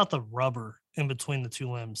what about the rubber in between the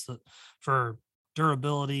two limbs that for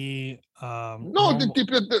durability? No,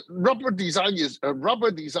 the rubber design is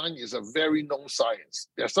a very known science.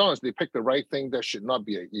 As long as they pick the right thing, there should not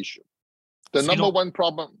be an issue. The So you number don't- one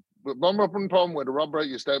problem with the rubber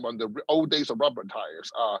is that on the old days of rubber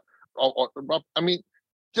tires, I mean,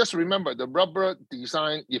 just remember the rubber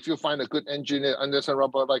design. If you find a good engineer understand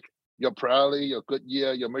rubber, like your Pirelli, your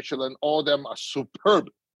Goodyear, your Michelin, all of them are superb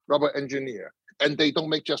rubber engineer, and they don't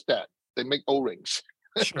make just that. They make O-rings.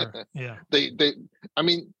 Sure. Yeah. I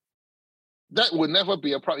mean, that would never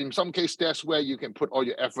be a problem. In some cases, that's where you can put all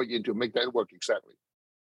your effort in to make that work exactly.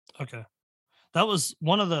 Okay. That was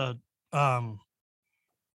one of the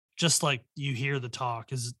just like you hear the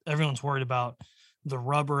talk is everyone's worried about the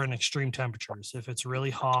rubber in extreme temperatures. If it's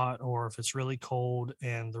really hot or if it's really cold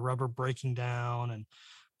and the rubber breaking down. And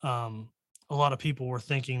a lot of people were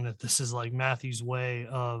thinking that this is like Matthew's way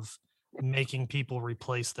of making people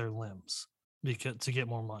replace their limbs because to get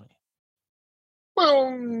more money.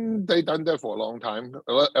 Well, they done that for a long time.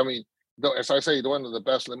 I mean, though, as I say, one of the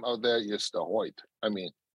best limb out there is the Hoyt. I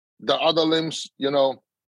mean, the other limbs,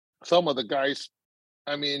 some of the guys,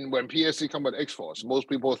 I mean, when PSC come with X-Force, most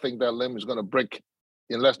people think that limb is going to break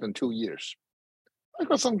in less than 2 years. I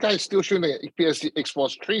got some guys still shooting a PSC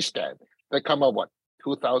X-Force tree stand that come out,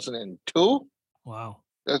 2002? Wow.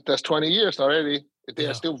 That's 20 years already. They Yeah.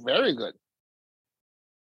 are still very good.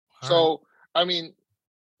 All So, right. I mean,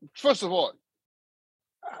 first of all,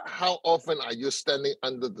 how often are you standing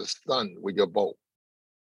under the sun with your bow?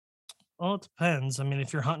 Well, it depends. I mean,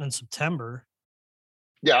 if you're hunting in September,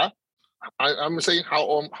 Yeah, I'm saying how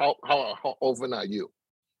often are you?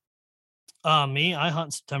 me, I hunt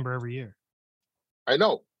in September every year. I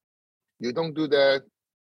know you don't do that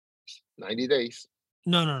 90 days.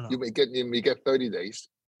 No. You may get 30 days.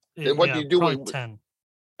 Then what do you do probably with 10.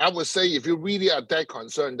 I would say if you really are that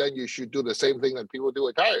concerned, then you should do the same thing that people do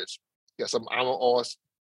with tires. Get some armor ores,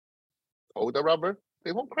 hold the rubber,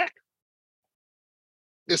 they won't crack.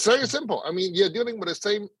 It's very simple. I mean, you're dealing with the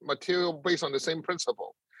same material based on the same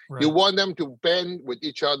principle. Right. You want them to bend with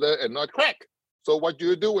each other and not crack. So what do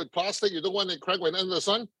you do with plastic? You don't want it to crack when under the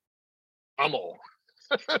sun? Armor.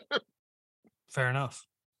 Fair enough.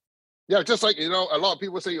 Yeah, just like a lot of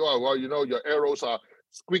people say, oh well, your arrows are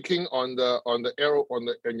squeaking on the arrow on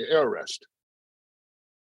your arrow rest.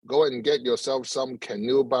 Go and get yourself some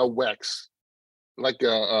Canuba wax, like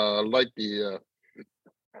the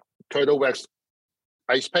turtle wax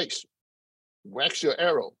ice paste. Wax your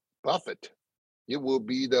arrow, buff it. It will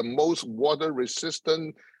be the most water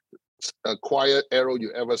resistant quiet arrow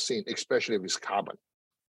you ever seen, especially if it's carbon.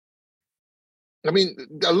 I mean,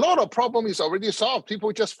 a lot of problem is already solved.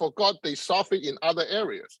 People just forgot they solved it in other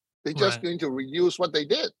areas. They just Right. going to reuse what they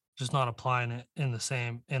did. Just not applying it in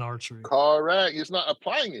archery. Correct. It's not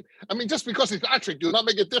applying it. I mean, just because it's archery do not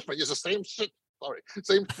make it different. It's the same shit. Sorry.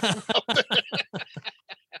 Same.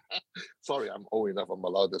 Sorry, I'm old enough. I'm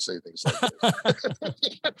allowed to say things like this.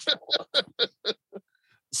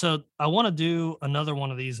 So I want to do another one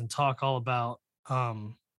of these and talk all about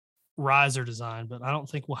riser design, but I don't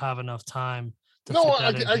think we'll have enough time to No, fit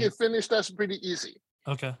I that in can here. finish. That's pretty easy.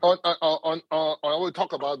 Okay. I will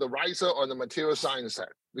talk about the riser on the material science side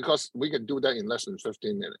because we can do that in less than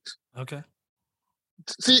 15 minutes. Okay.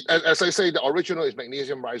 See, as I say, the original is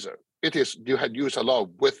magnesium riser. It is you had used a lot of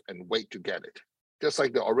width and weight to get it, just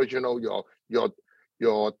like the original your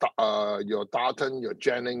Darton, your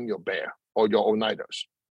Jennings, your Bear, or your Oneidas.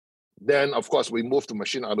 Then of course we moved to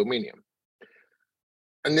machine aluminum,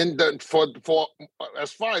 and then for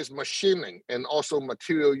as far as machining and also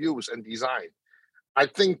material use and design, I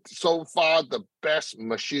think so far the best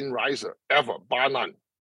machine riser ever, bar none,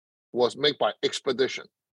 was made by Expedition,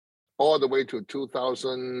 all the way to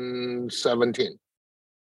 2017.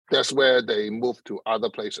 That's where they moved to other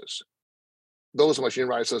places. Those machine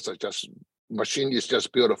risers are machine is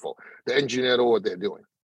just beautiful. The engineer know what they're doing.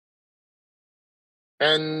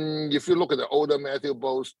 And if you look at the older Matthew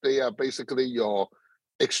bows, they are basically your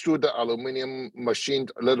extruded aluminum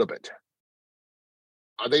machined a little bit.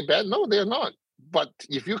 Are they bad? No, they are not. But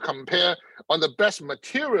if you compare on the best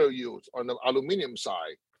material used on the aluminum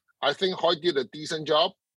side, I think Hoyt did a decent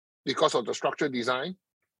job because of the structure design.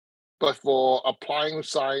 But for applying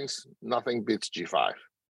science, nothing beats G5.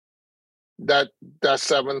 that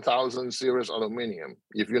 7,000 series aluminum,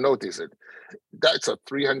 if you notice it, that's a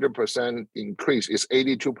 300% increase. It's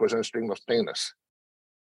 82% string of stainless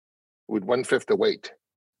with 1/5 the weight.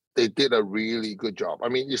 They did a really good job. I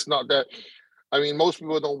mean, it's not that. I mean, most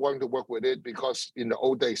people don't want to work with it because in the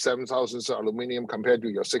old days, 7,000 aluminum compared to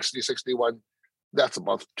your 6061, that's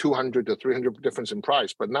about 200 to 300 difference in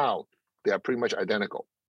price. But now they are pretty much identical,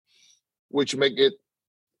 which make it.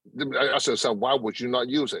 Ask yourself, why would you not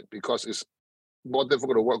use it? Because it's more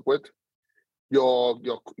difficult to work with. Your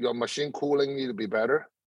machine cooling need to be better.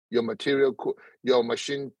 Your your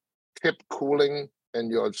machine tip cooling and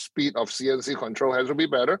your speed of CNC control has to be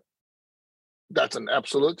better. That's an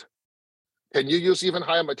absolute. Can you use even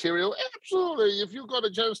higher material? Absolutely. If you got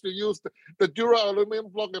a chance to use the Dura aluminum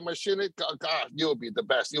block and machine it, God, you'll be the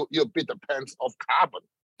best. You'll beat the pants of carbon.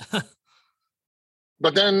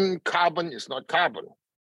 But then carbon is not carbon.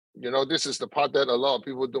 You know, this is the part that a lot of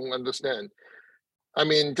people don't understand. I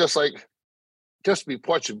mean, just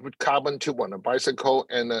before you put carbon tube on a bicycle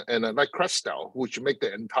and a like Crestel, which make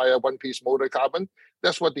the entire one-piece motor carbon,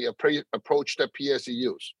 that's what the approach that PSE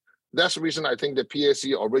used. That's the reason I think the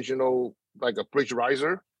PSE original, like a bridge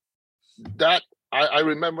riser, that I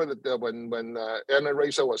remember that when Alan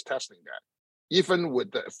Racer was testing that, even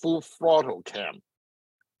with the full throttle cam,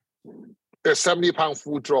 the 70-pound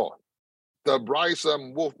full draw, the riser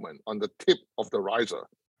movement on the tip of the riser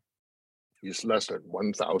is less than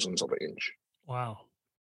 1,000th of an inch. Wow.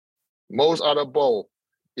 Most other bowl,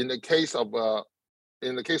 in the case of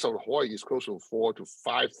Hawaii, is close to 4,000 to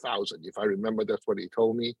 5,000. If I remember, that's what he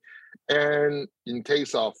told me. And in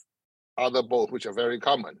case of other bowls, which are very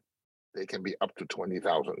common, they can be up to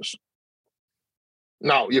 20,000.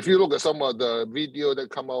 Now, if you look at some of the video that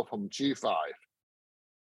come out from G5,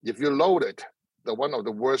 if you load it, the one of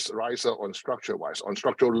the worst riser on structure-wise, on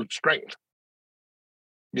structural strength,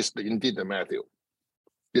 is indeed the Matthew.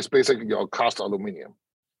 It's basically your cast aluminum.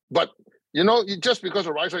 But you know, just because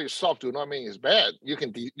a riser is soft do not mean it's bad. You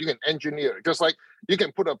can engineer it. Just like you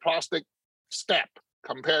can put a plastic step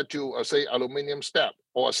compared to say aluminum step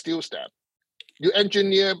or a steel step. You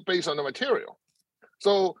engineer based on the material.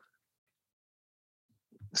 So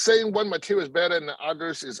saying one material is better than the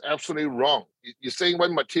others is absolutely wrong. You're saying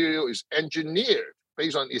one material is engineered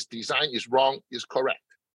based on its design is wrong, is correct.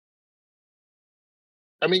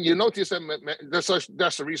 I mean, you notice that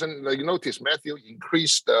that's the reason you notice Matthew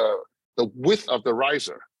increased the width of the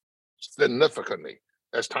riser significantly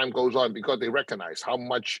as time goes on because they recognize how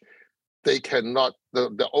much they cannot,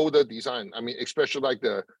 the older design, I mean, especially like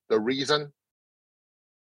the Reason,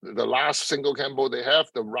 the last single cam boat they have,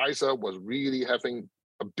 the riser was really having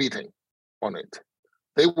a beating on it.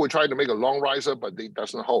 They will try to make a long riser, but it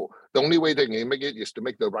doesn't hold. The only way they can make it is to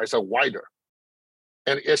make the riser wider.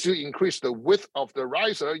 And as you increase the width of the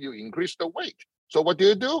riser, you increase the weight. So what do?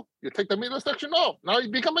 You take the middle section off. Now you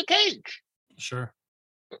become a cage. Sure.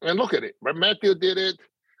 And look at it. Matthew did it.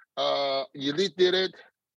 Elite did it.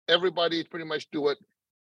 Everybody pretty much do it.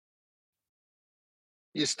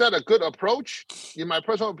 Is that a good approach, in my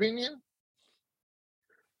personal opinion?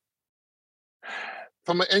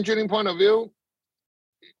 From an engineering point of view,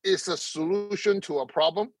 it's a solution to a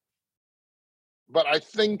problem. But I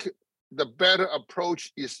think the better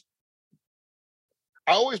approach is,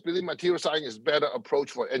 I always believe material science is better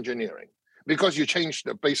approach for engineering because you change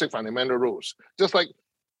the basic fundamental rules. Just like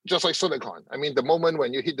silicon. I mean, the moment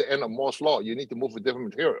when you hit the end of Moore's law, you need to move with different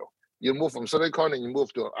material. You move from silicon and you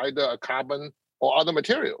move to either a carbon or other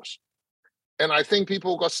materials. And I think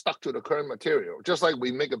people got stuck to the current material. Just like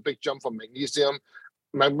we make a big jump from magnesium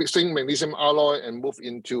alloy and move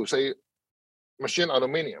into, say, machine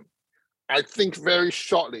aluminum. I think very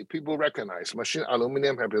shortly people recognize machine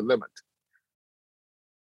aluminum have a limit.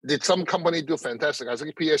 Did some company do fantastic? I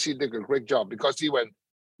think PSE did a great job because see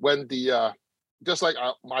when the just like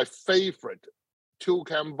my favorite tool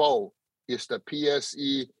cam bowl is the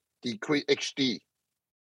PSE Decree HD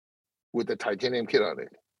with the titanium kit on it.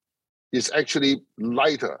 It's actually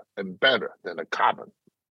lighter and better than the carbon.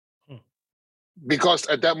 Because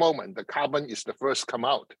at that moment, the carbon is the first come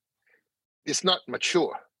out. It's not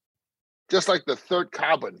mature. Just like the third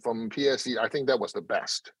carbon from PSE, I think that was the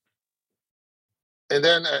best. And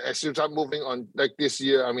then as you start moving on, like this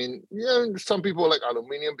year, I mean, yeah, some people like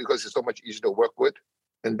aluminum because it's so much easier to work with,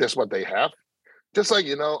 and that's what they have. Just like,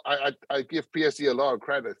 you know, I give PSE a lot of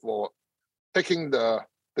credit for taking the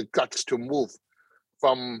guts to move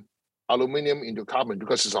from aluminum into carbon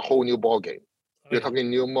because it's a whole new ball game. You're talking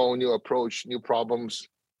new mold, new approach, new problems.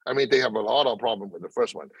 I mean, they have a lot of problems with the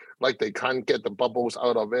first one. Like they can't get the bubbles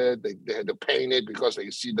out of it. They had to paint it because they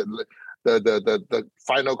see the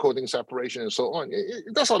final coating separation and so on.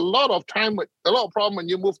 There's a lot of time, a lot of problem when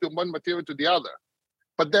you move from one material to the other.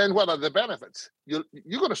 But then what are the benefits? You're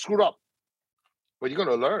going to screw up, but you're going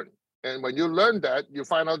to learn. And when you learn that, you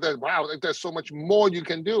find out that, wow, there's so much more you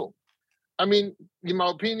can do. I mean, in my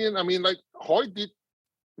opinion, like Hoyt did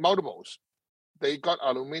multiples. They got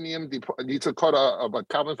aluminum, it's called a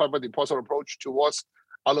carbon fiber deposit approach towards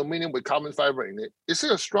aluminum with carbon fiber in it. Is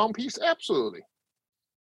it a strong piece? Absolutely.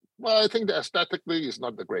 Well, I think that aesthetically is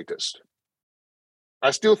not the greatest. I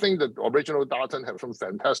still think the original Darton have some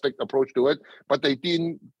fantastic approach to it, but they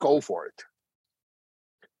didn't go for it.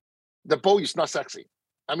 The bow is not sexy.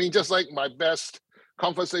 I mean, just like my best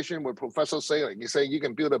conversation with Professor Sailing, he say you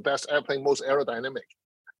can build the best airplane, most aerodynamic.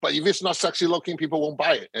 But if it's not sexy looking, people won't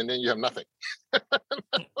buy it, and then you have nothing.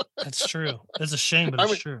 That's true. It's a shame, but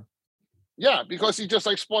it's true. Yeah, because it's just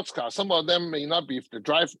like sports cars. Some of them may not be the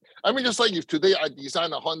drive. I mean, just like if today I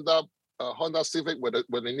design a Honda Civic with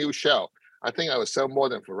a new shell, I think I would sell more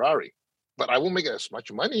than Ferrari. But I won't make as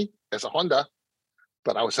much money as a Honda,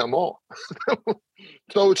 but I will sell more.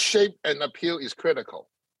 So shape and appeal is critical.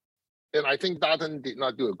 And I think Darton did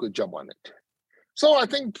not do a good job on it. So I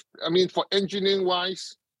think, for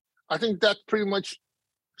engineering-wise, I think that pretty much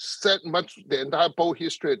set much the entire bow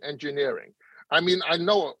history in engineering. I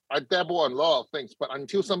know I dabble on a lot of things, but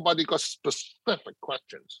until somebody got specific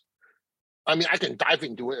questions, I can dive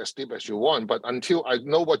into it as deep as you want, but until I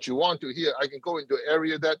know what you want to hear, I can go into an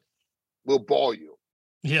area that will bore you.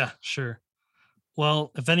 Yeah, sure.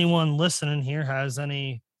 Well, if anyone listening here has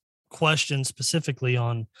any questions specifically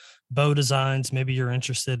on bow designs, maybe you're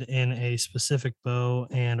interested in a specific bow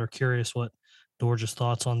and are curious what Dorge's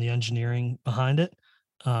thoughts on the engineering behind it,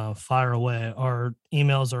 fire away. Our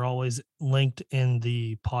emails are always linked in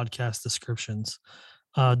the podcast descriptions.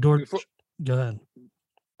 Dorge, go ahead.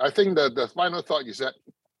 I think the final thought is that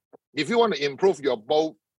if you want to improve your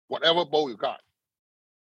bow, whatever bow you got,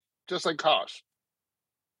 just like cars,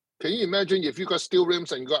 can you imagine if you got steel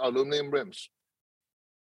rims and you got aluminum rims?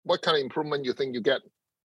 What kind of improvement you think you get?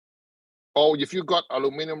 Or if you got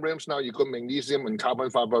aluminum rims, now you got magnesium and carbon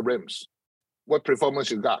fiber rims. What performance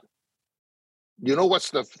you got? You know what's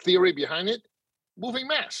the theory behind it? Moving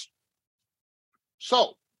mass.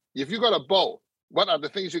 So if you got a bow, what are the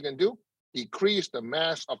things you can do? Decrease the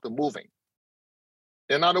mass of the moving.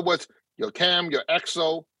 In other words, your cam, your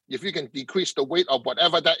axle, if you can decrease the weight of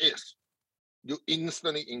whatever that is, you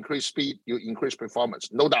instantly increase speed, you increase performance,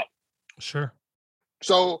 no doubt. Sure.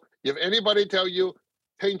 So if anybody tell you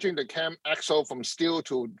changing the cam axle from steel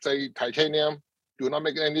to, say, titanium do not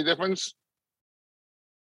make any difference,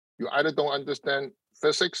 you either don't understand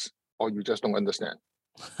physics or you just don't understand.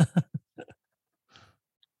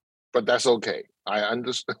 But that's okay. I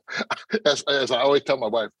understand. As I always tell my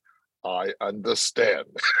wife, I understand.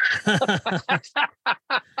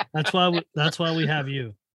 That's why we have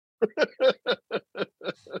you.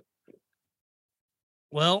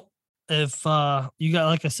 Well, if you got,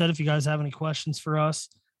 like I said, if you guys have any questions for us,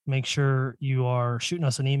 make sure you are shooting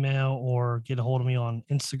us an email or get a hold of me on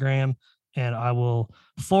Instagram, and I will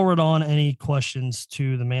forward on any questions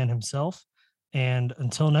to the man himself. And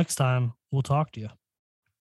until next time, we'll talk to you.